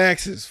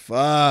 Max is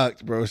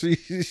fucked, bro. She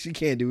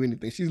can't do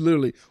anything. She's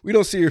literally, we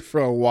don't see her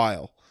for a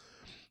while.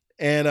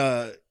 And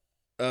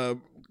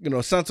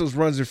Santos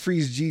runs and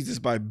frees Jesus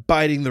by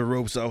biting the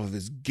ropes off of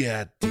his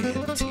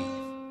goddamn teeth.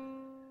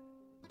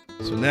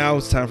 So now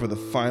it's time for the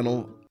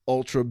final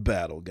ultra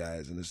battle,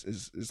 guys, and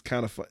it's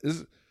kind of fun.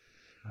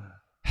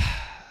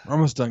 We're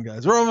almost done,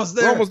 guys. We're almost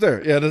there. We're almost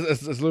there. Yeah,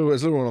 it's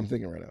literally what I'm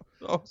thinking right now.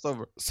 Oh, it's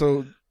over.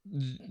 So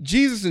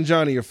Jesus and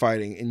Johnny are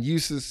fighting, and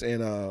Eustace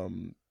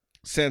and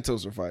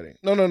Santos are fighting.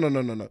 No.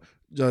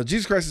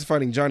 Jesus Christ is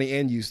fighting Johnny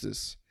and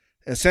Eustace,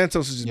 and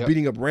Santos is just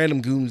beating up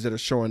random goons that are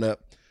showing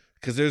up,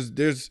 because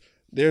there's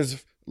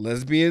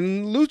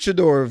lesbian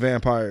luchador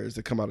vampires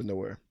that come out of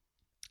nowhere.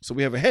 So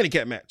we have a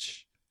handicap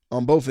match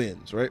on both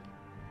ends, right?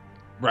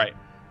 Right.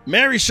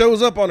 Mary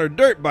shows up on her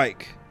dirt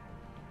bike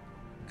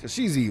because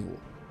she's evil,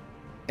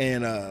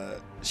 and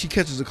she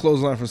catches a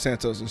clothesline from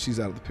Santos, and she's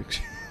out of the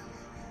picture.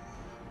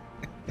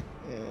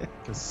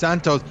 Because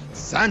Santos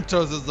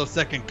is the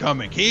second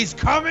coming. He's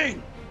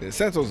coming. Yeah,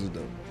 Santos is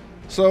dope.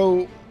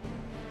 So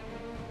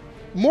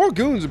more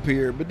goons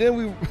appear, but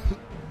then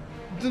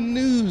a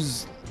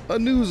news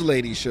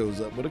lady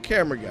shows up with a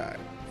camera guy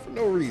for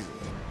no reason,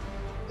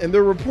 and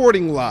they're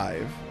reporting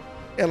live,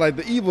 and like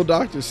the evil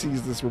doctor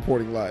sees this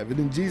reporting live, and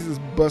then Jesus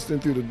busts in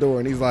through the door,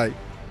 and he's like,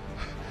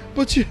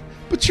 but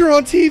you're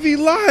on TV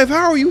live,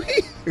 how are you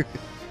here?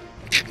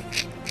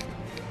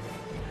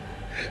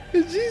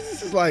 And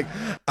Jesus is like,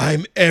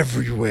 I'm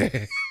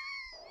everywhere.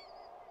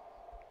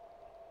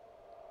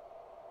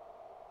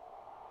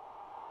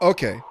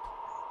 Okay,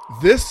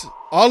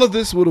 all of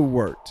this would have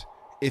worked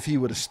if he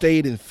would have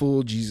stayed in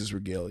full Jesus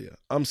regalia.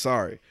 I'm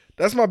sorry.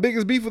 That's my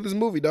biggest beef with this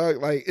movie,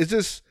 dog. Like, I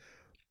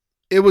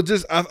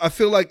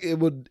feel like it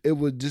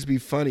would just be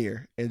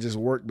funnier and just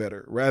work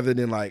better, rather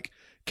than like,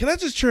 can I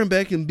just turn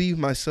back and be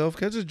myself?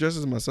 Can I just dress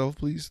as myself,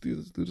 please,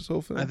 through this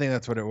whole film? I think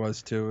that's what it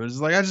was too. It was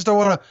like, I just don't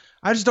want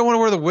to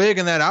wear the wig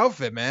and that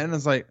outfit, man.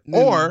 It's like,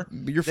 or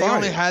you're they fired.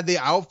 only had the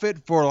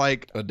outfit for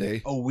like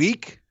a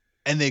week,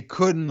 and they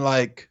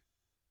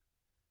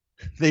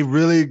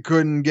really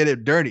couldn't get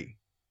it dirty.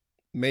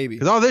 Maybe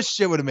because all this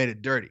shit would have made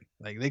it dirty.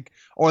 Like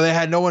they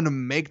had no one to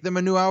make them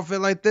a new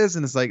outfit like this,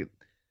 and it's like,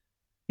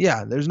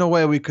 yeah, there's no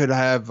way we could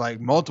have like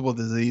multiple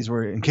disease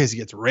where in case he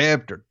gets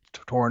ripped or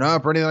torn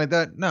up or anything like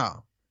that.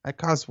 No, that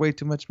costs way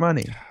too much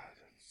money.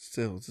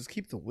 Still, just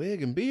keep the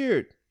wig and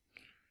beard.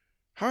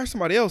 Hire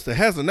somebody else that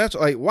has a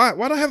natural. Like, why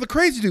don't I have the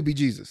crazy dude be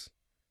Jesus?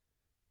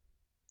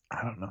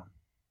 I don't know.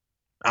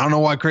 I don't know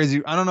why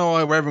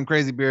Reverend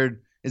Crazy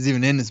Beard is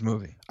even in this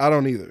movie. I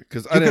don't either,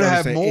 because I didn't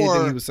understand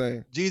anything he was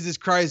saying. Jesus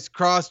Christ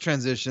cross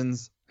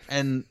transitions,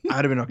 and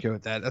I'd have been okay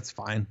with that. That's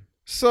fine.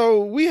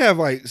 So we have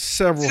like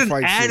several fights.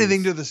 Didn't add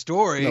anything to the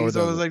story. No,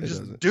 so it was like,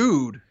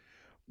 dude.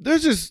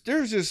 There's just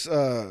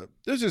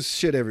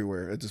shit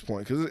everywhere at this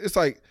point, because it's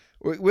like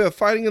we have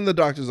fighting in the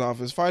doctor's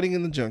office, fighting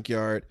in the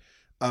junkyard.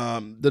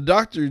 The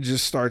doctor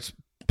just starts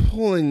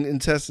pulling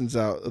intestines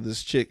out of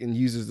this chick and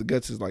uses the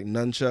guts as like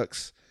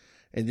nunchucks,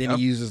 and then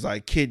he uses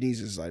like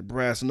kidneys as like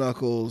brass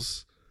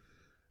knuckles.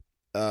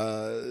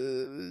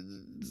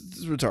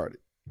 It's retarded.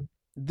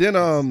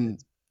 Then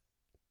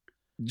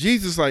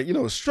Jesus, like,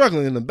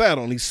 struggling in the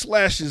battle, and he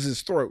slashes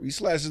his throat. He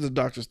slashes the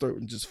doctor's throat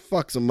and just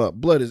fucks him up.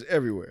 Blood is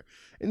everywhere.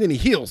 And then he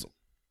heals him.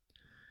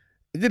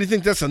 And then he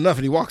thinks that's enough,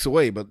 and he walks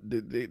away, but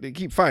they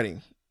keep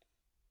fighting.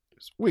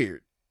 It's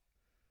weird.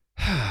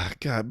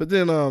 God. But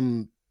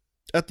then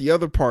at the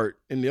other part,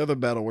 in the other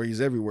battle where he's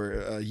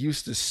everywhere,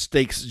 Eustace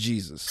stakes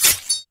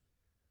Jesus.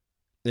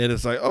 And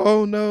it's like,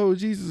 oh no,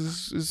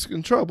 Jesus is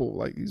in trouble.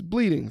 Like he's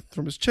bleeding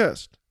from his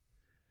chest.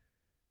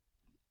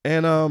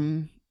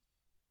 And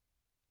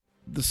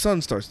the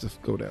sun starts to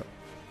go down.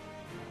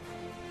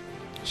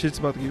 Shit's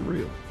about to get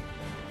real.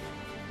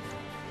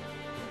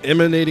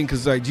 Emanating,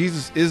 because like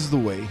Jesus is the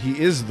way, he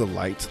is the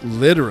light,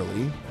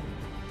 literally.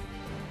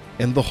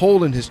 And the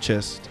hole in his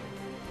chest,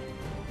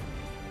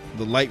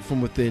 the light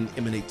from within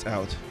emanates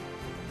out.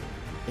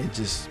 And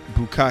just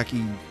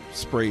Bukkake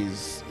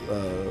sprays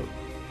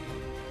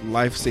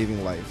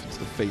life-saving life into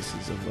the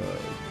faces of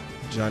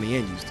Johnny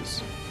and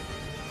Eustace.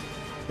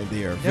 And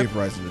they are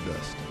vaporizing the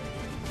dust.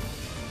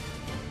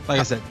 Like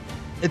I said,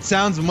 it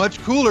sounds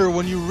much cooler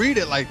when you read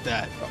it like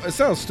that. It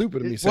sounds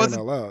stupid to me saying it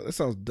out loud. It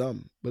sounds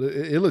dumb, but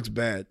it looks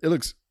bad. It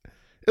looks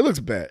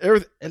bad.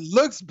 Everything. It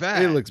looks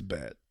bad. It looks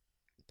bad.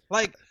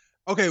 Like,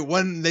 okay,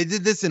 when they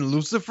did this in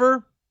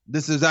Lucifer,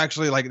 this is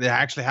actually like it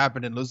actually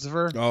happened in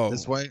Lucifer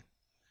this way.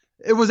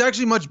 It was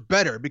actually much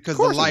better because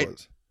the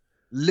light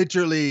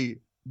literally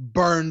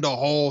burned a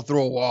hole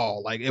through a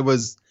wall. Like it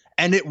was,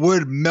 and it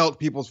would melt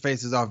people's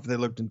faces off if they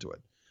looked into it.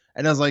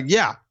 And I was like,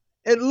 yeah,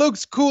 it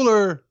looks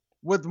cooler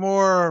with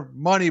more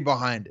money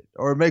behind it,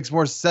 or it makes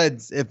more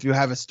sense if you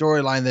have a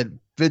storyline that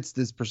fits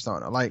this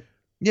persona. Like,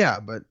 yeah,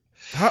 but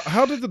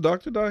how did the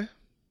doctor die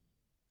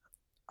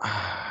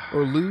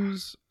or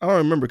lose? I don't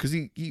remember because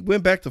he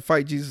went back to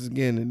fight Jesus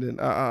again, and then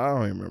I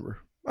don't remember.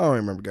 I don't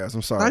remember, guys.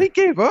 I'm sorry. I thought he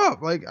gave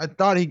up. Like I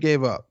thought he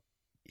gave up.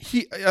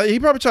 He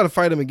probably tried to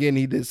fight him again.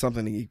 He did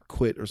something. He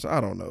quit or something.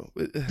 I don't know.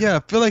 Yeah, I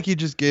feel like he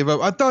just gave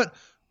up. I thought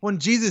when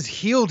Jesus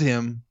healed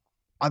him,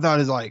 I thought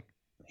it's like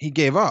he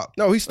gave up.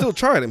 No, he still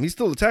tried him. He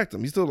still attacked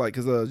him. He still like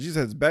because Jesus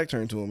had his back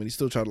turned to him, and he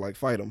still tried to like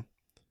fight him.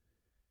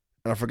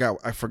 And I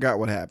forgot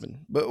what happened.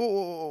 But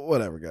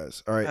whatever,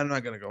 guys. All right. I'm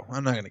not gonna go.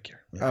 I'm not gonna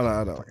care. I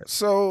know.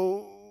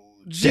 So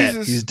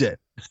Jesus, he's dead.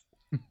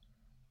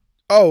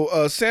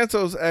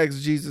 Santos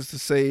asks Jesus to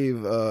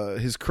save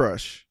his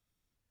crush.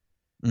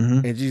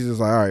 Mm-hmm. And Jesus is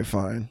like, all right,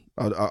 fine.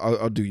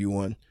 I'll do you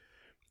one.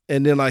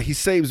 And then like he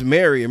saves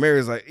Mary, and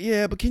Mary's like,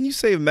 yeah, but can you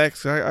save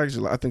Max?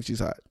 I think she's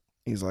hot.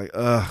 He's like,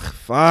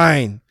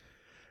 fine.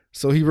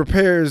 So he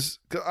repairs.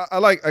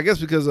 I guess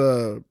because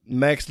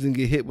Max didn't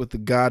get hit with the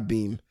God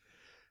beam,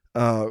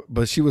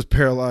 but she was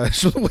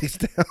paralyzed from the waist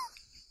down.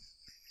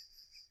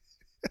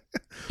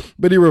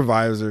 But he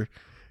revives her,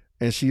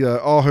 and she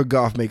all her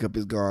goth makeup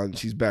is gone.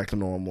 She's back to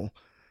normal,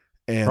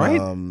 and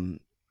right?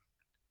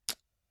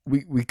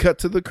 We cut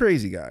to the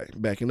crazy guy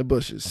back in the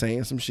bushes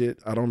saying some shit.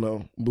 I don't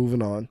know.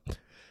 Moving on.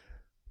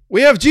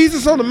 We have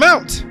Jesus on the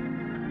mount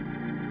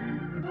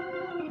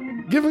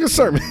giving a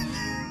sermon.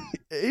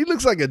 He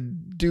looks like a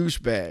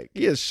douchebag.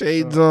 He has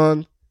shades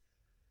on.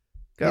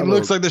 He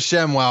looks like the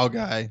ShamWow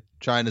guy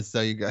trying to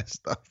sell you guys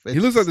stuff. He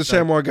looks like the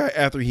ShamWow guy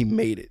after he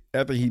made it.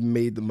 After he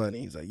made the money.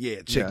 He's like,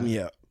 yeah, check me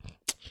out.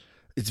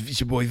 It's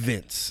your boy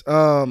Vince.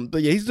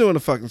 But yeah, he's doing a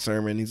fucking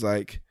sermon. He's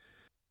like,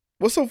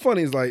 what's so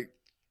funny is like,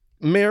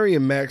 Mary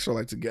and Max are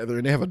like together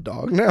and they have a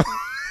dog now.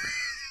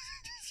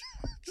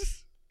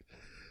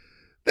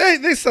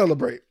 They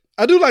celebrate.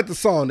 I do like the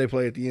song they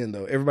play at the end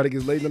though. Everybody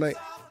Gets Laid Tonight.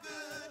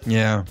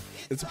 Yeah.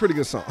 It's a pretty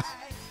good song.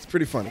 It's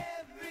pretty funny.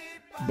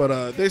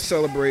 But they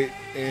celebrate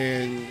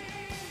and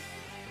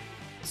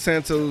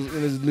Santos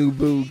and his new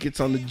boo gets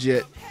on the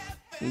jet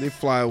and they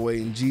fly away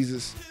and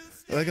Jesus,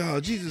 like, oh,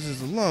 Jesus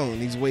is alone.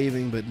 He's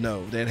waving, but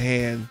no, that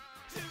hand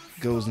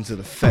goes into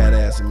the fat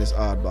ass of Miss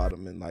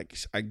Oddbottom, and like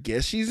I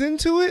guess she's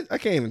into it. I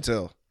can't even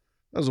tell.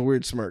 That was a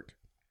weird smirk.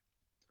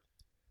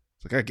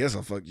 It's like I guess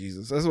I'll fuck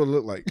Jesus. That's what it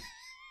looked like.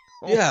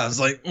 Yeah, I was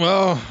like,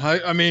 well,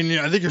 I mean,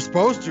 I think you're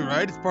supposed to,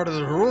 right? It's part of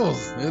the rules,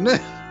 isn't it?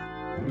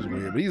 It was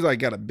weird, but he's like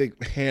got a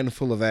big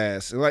handful of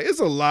ass, and like it's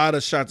a lot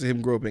of shots of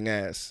him groping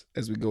ass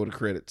as we go to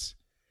credits,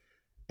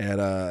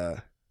 and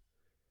I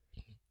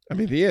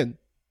mean the end,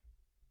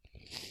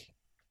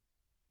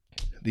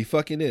 the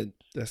fucking end.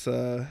 That's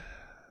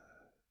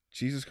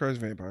Jesus Christ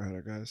Vampire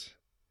Hunter, guys.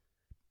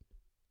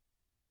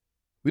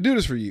 We do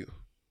this for you.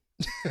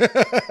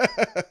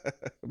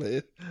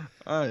 But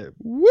all right.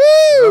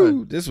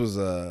 Woo! This was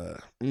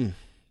it's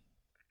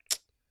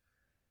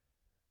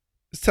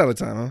teller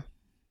time, huh?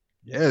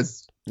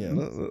 Yes. Yeah,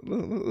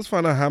 let's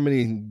find out how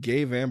many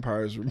gay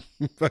vampires were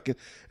fucking.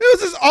 It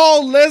was just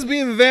all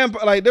lesbian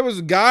vampire. Like there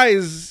was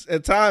guys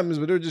at times,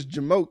 but they were just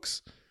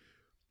jamokes.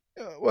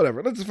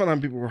 Whatever. Let's just find out how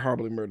many people were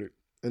horribly murdered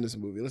in this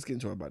movie. Let's get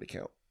into our body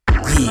count.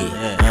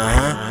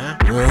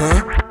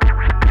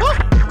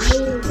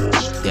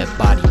 That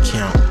body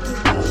count.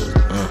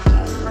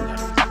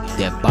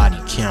 That body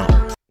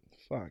count.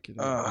 Fuck it.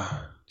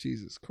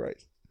 Jesus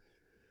Christ.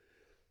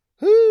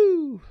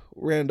 Whoo.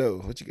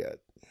 Rando, what you got?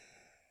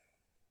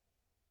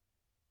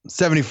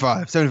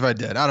 75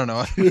 dead. I don't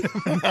know. It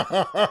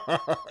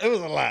was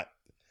a lot.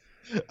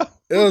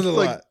 It was a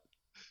lot.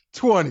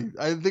 20.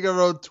 I think I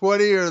wrote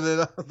 20, or then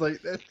I was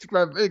like, that's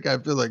quite big. I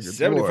feel like it's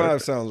 75 more.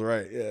 Sounds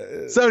right.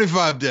 Yeah.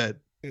 75 dead.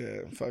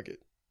 Yeah, fuck it.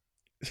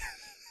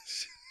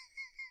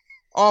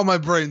 All my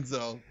brain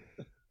cells.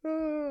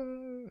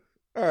 All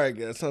right,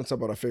 guys. Time to talk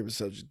about our favorite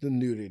subject, the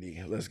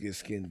nudity. Let's get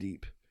skin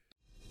deep.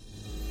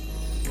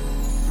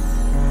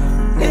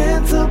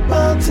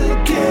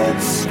 to get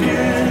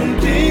skin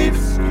deep.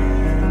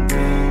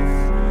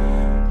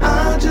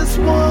 I just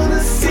wanna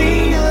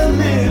see a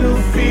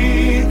little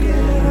feet.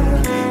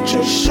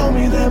 Just show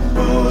me that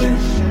booty.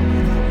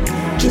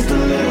 Just a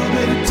little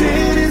bit of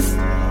titties.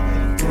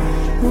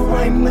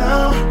 Right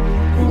now,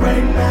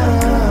 right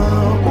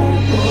now. Ooh,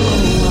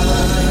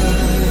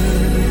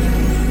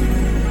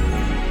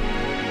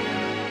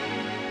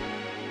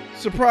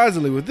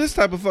 Surprisingly, with this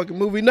type of fucking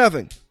movie,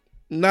 nothing.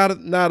 Not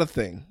a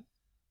thing.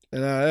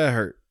 And that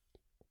hurt.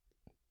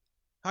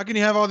 How can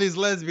you have all these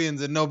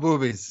lesbians and no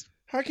boobies?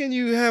 How can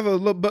you have a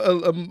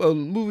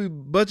movie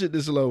budget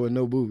this low and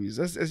no boobies?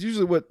 That's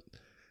usually what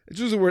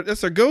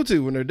that's their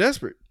go-to when they're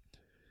desperate.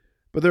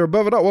 But they're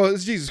above it all. Well,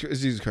 it's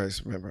Jesus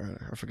Christ.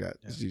 Remember, I forgot.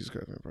 Yeah. It's Jesus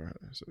Christ. Remember,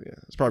 so yeah,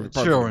 it's probably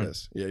for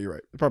this. Yeah, you're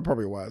right.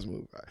 Probably a wise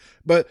move.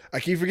 But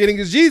I keep forgetting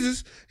it's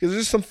Jesus because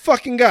it's just some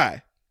fucking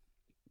guy.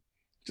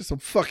 Just some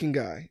fucking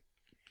guy.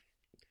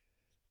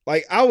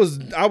 Like I was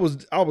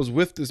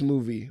with this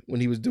movie when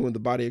he was doing the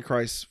Body of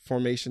Christ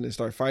formation and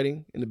started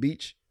fighting in the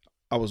beach.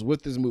 I was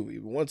with this movie.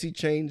 But once he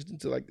changed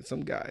into like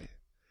some guy.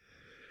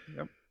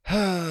 Yep.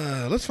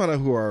 Let's find out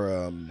who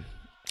our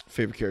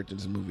favorite character in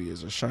this movie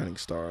is, a shining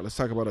star. Let's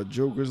talk about a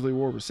Joe Grizzly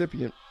Award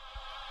recipient.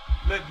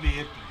 Let me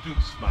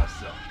introduce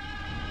myself.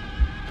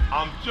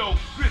 I'm Joe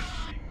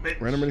Grizzly, bitch.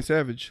 Random Randy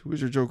Savage. Who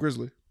is your Joe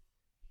Grizzly?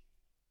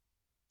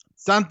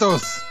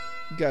 Santos.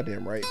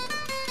 Goddamn right, man.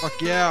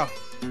 Fuck yeah.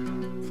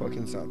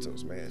 Fucking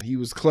Santos, man. He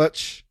was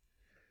clutch.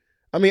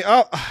 I mean,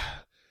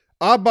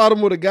 I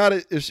bottom would have got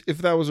it if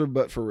that was her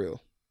butt for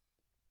real.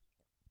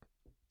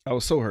 I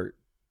was so hurt.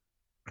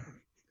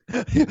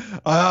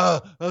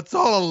 That's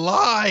all a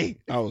lie.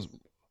 I was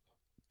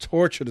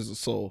tortured as a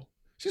soul.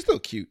 She's still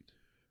cute,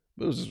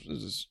 but it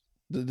was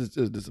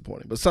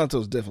disappointing. But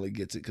Santos definitely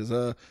gets it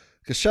because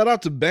shout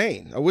out to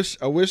Bane. I wish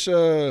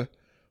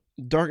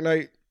Dark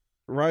Knight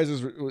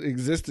Rises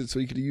existed so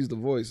he could use the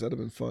voice. That'd have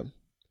been fun.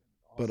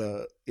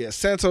 But yeah,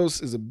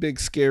 Santos is a big,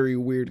 scary,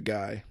 weird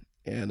guy.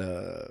 And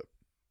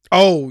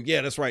oh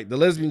yeah, that's right. The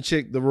lesbian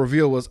chick, the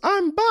reveal was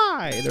I'm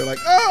bi. They're like,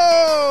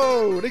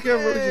 oh, they can't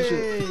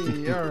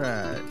relationship. All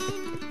right.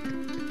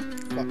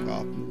 Fuck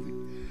off,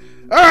 movie.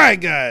 All right,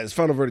 guys.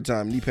 Final verdict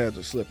time. Knee pads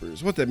or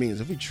slippers. What that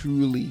means, if we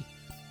truly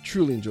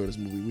enjoy this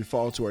movie, we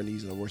fall to our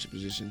knees in a worship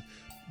position.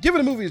 Give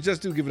it a movie is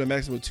just do give it a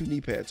maximum of 2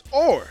 knee pads.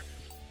 Or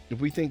if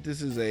we think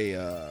this is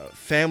a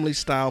family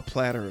style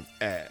platter of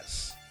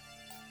ass,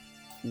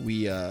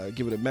 we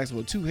give it a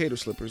maximum of 2 hater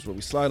slippers where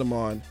we slide them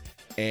on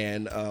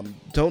and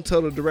don't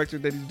tell the director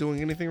that he's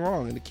doing anything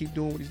wrong and to keep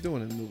doing what he's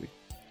doing in the movie.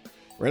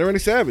 Randy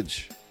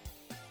Savage.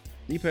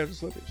 Knee pads or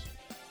slippers.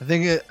 I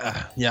think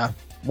yeah.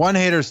 1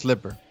 hater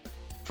slipper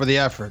for the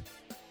effort.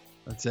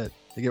 That's it.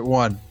 They get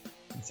 1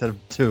 instead of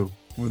 2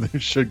 when they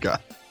should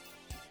got.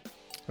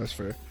 That's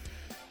fair.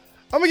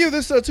 I'm gonna give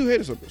this 2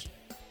 hater slippers.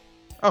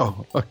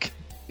 Oh, okay.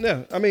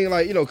 Yeah, I mean,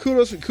 like, you know,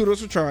 kudos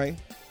for trying.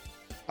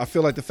 I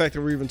feel like the fact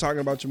that we're even talking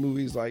about your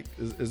movies like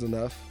is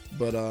enough.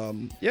 But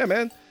yeah,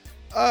 man,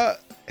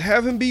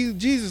 have him be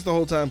Jesus the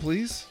whole time,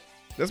 please.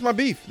 That's my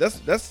beef.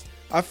 That's.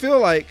 I feel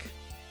like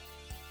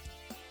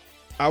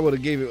I would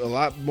have gave it a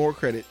lot more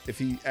credit if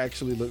he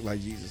actually looked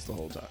like Jesus the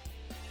whole time.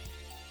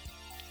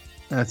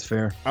 That's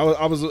fair. I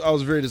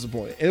was very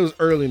disappointed. And it was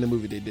early in the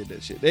movie they did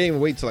that shit. They didn't even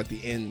wait till like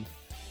the end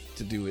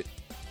to do it.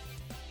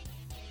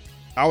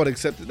 I would have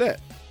accepted that.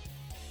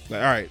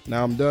 Like, all right,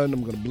 now I'm done.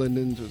 I'm gonna blend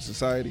into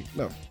society.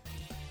 No,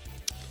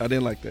 I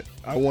didn't like that.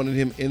 I wanted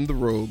him in the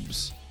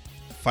robes,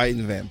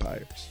 fighting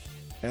vampires,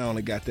 and I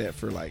only got that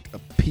for like a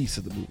piece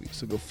of the movie.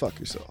 So go fuck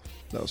yourself.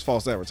 That was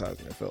false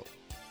advertising, I felt.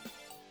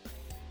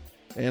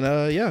 And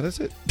yeah, that's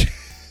it.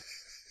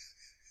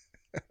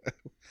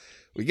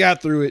 We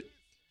got through it.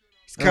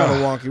 It's kind of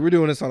wonky. We're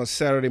doing this on a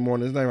Saturday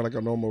morning. It's not even like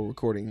a normal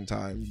recording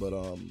time, but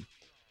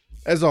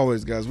as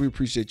always, guys, we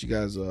appreciate you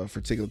guys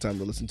for taking the time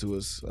to listen to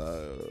us.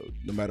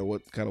 No matter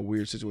what kind of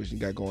weird situation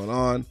you got going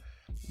on,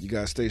 you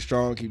guys stay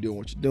strong. Keep doing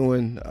what you're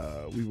doing.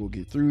 We will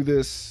get through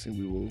this, and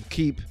we will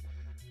keep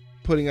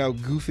putting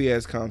out goofy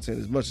ass content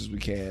as much as we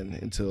can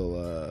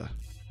until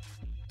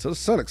the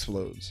sun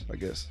explodes, I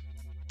guess.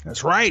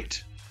 That's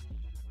right.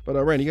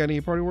 But Randy, you got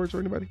any party words for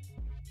anybody?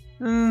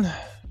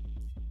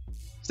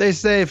 Stay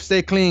safe,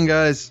 stay clean,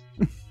 guys.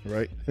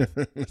 Right.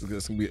 That's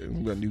gonna be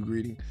a new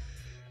greeting.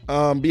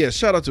 But yeah,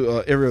 shout out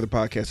to every other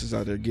podcasters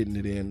out there getting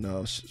it in,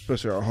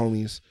 especially our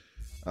homies.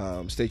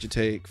 State Your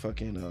Take,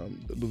 fucking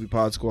the Movie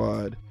Pod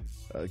Squad,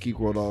 Geek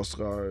World All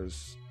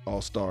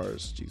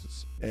Stars,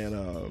 Jesus, and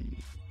the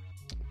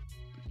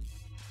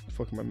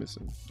fuck am I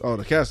missing? Oh,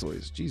 the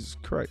Castaways, Jesus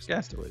Christ,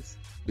 Castaways.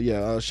 But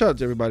yeah, shout out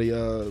to everybody,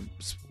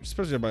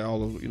 especially everybody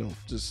all over. You know,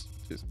 just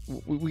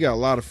we got a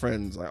lot of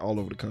friends like all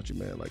over the country,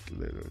 man. Like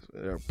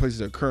there are places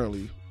that are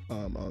currently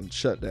on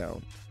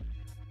shutdown.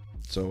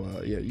 So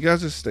yeah, you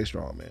guys just stay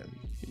strong, man.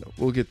 You know,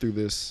 we'll get through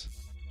this.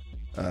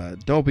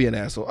 Don't be an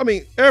asshole. I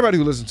mean, everybody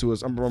who listens to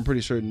us, I'm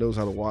pretty sure knows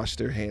how to wash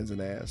their hands and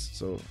ass.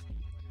 So,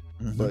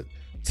 but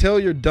tell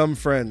your dumb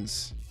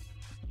friends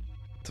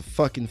to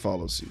fucking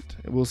follow suit.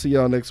 And we'll see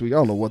y'all next week. I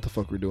don't know what the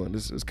fuck we're doing.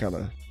 This is kind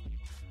of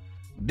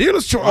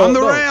Dealer's choice On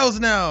the rails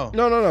now.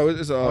 No.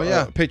 It's a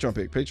yeah.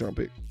 Patreon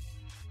pick.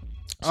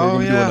 So Oh,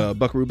 we're gonna yeah. be doing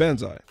Buckaroo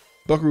Banzai.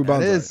 Buckaroo That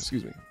Banzai. is.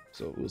 Excuse me.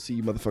 So we'll see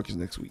you motherfuckers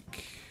next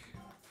week.